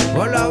ない。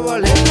笑わ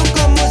れる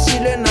かもし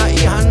れない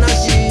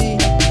話。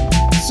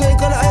それ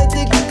からあえ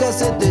て聞か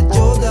せてち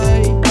ょうだ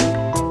い。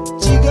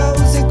違う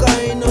世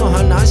界の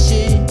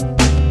話。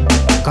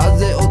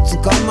風を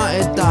捕ま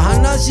えた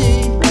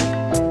話。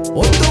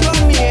音が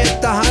見え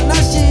た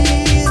話。リ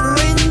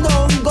ンドン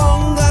ゴ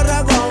ンガ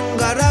ラゴン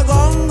ガラゴ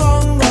ンゴ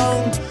ンゴ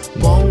ン。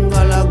ゴン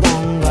ガラゴ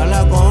ンガ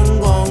ラゴン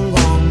ゴンゴ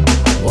ン。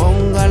ゴ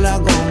ンガラ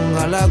ゴン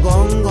ガラゴ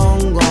ンゴ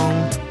ンゴン。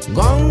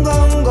ゴンゴ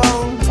ンゴン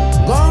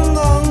ゴン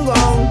ゴンゴン。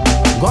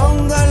ゴ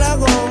ンガラ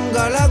ゴン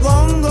ガラゴ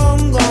ンゴ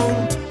ンゴン。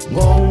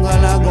ゴンガ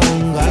ラゴ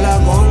ンガラ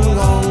ゴンゴ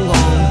ンゴン。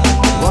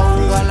ゴ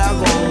ンガラゴ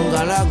ン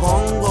ガラゴ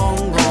ンゴ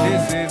ンゴン。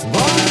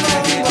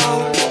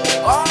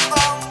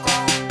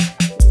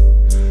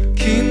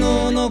昨日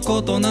の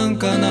ことなん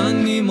か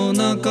何にも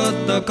なかっ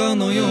たか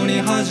のように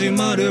始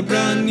まる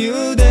Brand New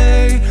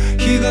Day。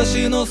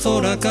 東の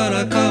空か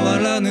ら変わ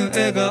らぬ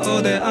笑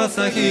顔で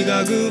朝日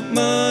がグッ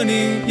マー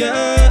ニング、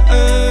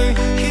yeah、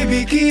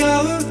響き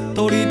合う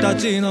鳥た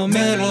ちの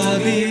メロ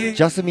ディー。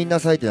ジャスミンな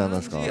さいって何なん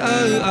ですか？合う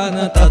あ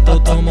なたと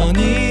共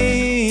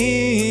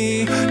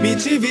に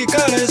導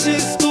かれし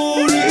スト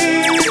ーリー。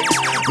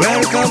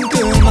 Welcome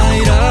to my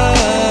life。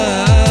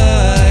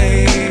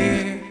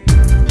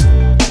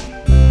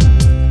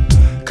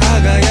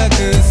輝く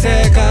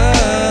世界。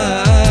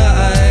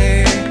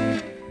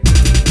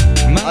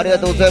ありが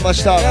とうございま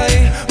した。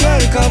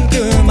 Welcome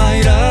to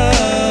my life。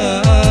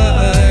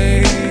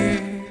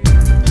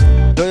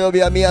 土曜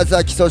日は宮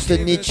崎、そして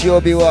日曜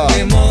日は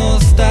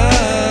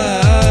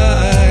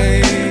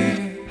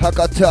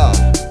博多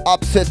アッ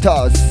プセッ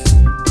ターズ。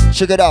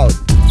 Check it out。 い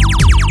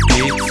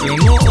つ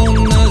も同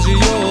じよ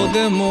う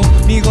でも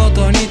見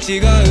事に違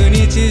う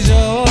日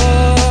常。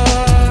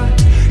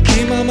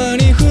気まま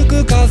に吹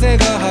く風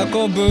が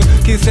運ぶ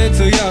季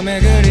節や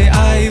巡り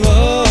合いを。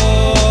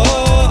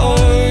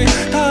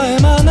絶え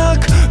間な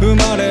く生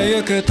まれ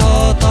ゆく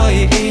尊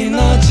い命。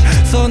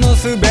その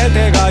全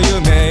てが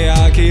夢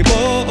や希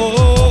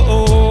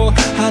望。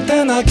果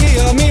てなき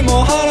闇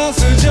も晴ら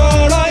す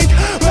Your Light。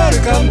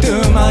 Welcome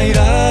to my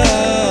life。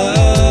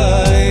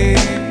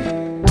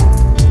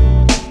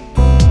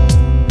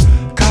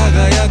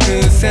 輝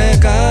く世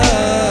界、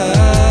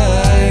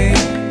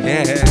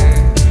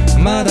yeah、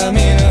まだ見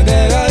ぬ出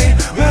会い。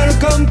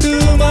 Welcome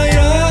to my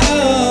life。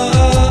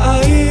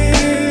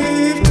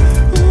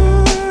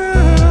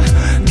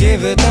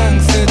 Give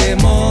thanks to the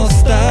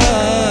most high。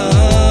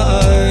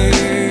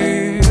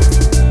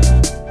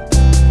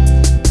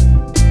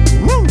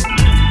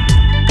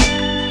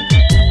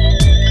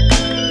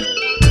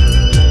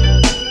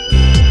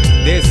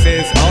 This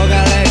is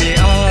Oga Radio。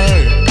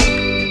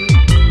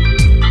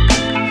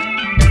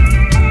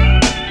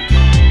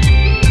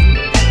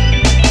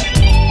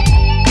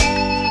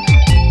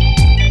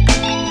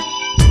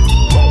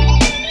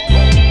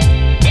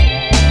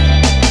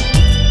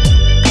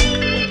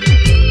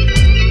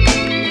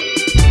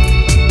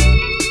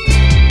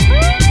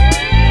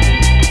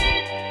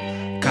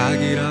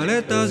限ら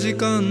れた時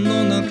間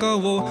の中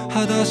を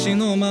裸足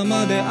のま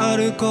まで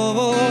歩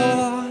こう。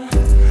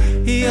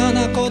嫌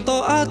なこ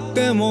とあっ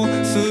ても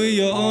水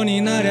曜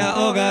になりゃ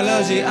オガ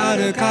ラジあ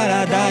るか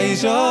ら大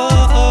丈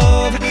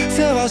夫。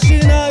世話し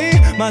な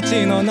い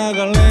街の流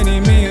れ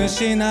に見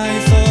失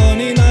いそう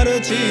にな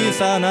る小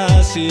さ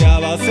な幸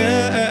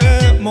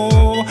せ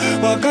も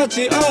分か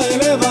ち合え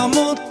れば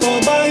もっと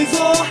倍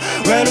増。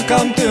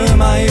 Welcome to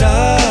my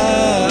life。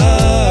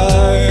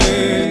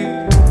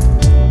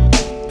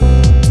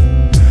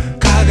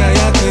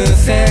 輝く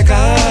世界、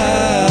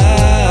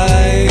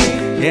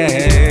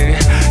yeah、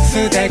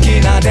素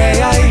敵な出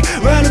会い。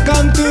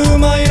 Welcome to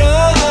my life。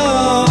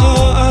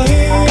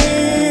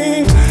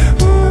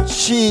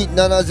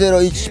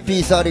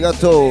 C701P さんありが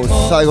とう。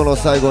最後の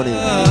最後に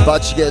バ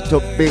チゲッ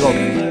トビゴ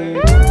ン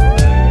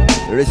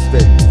リスペ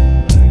クト。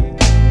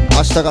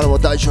明日からも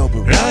大丈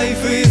夫。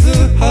 Life is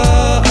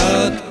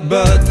hard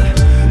but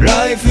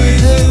life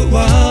is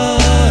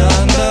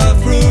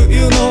wonderful,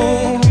 you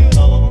know。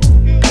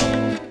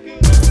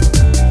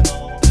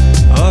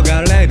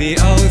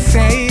radio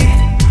say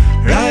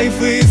life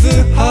is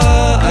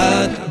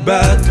hard,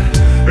 but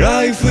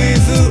life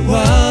is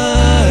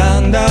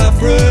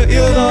wonderful,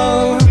 you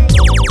know.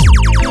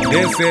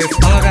 This is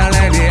Oga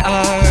Radio.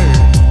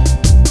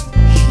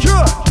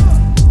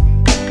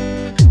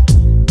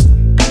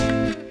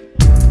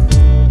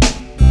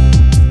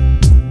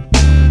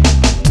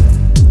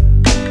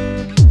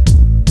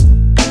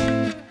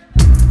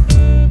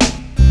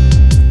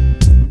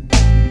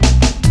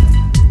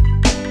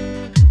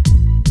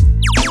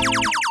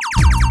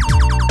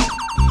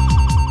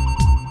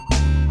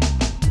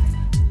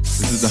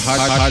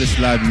 Hottest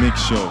live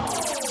mix show.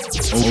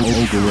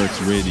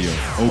 OGAWORKS Radio.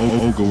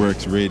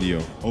 OGAWORKS Radio.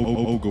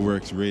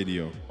 OGAWORKS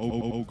Radio.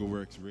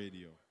 OGAWORKS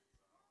Radio.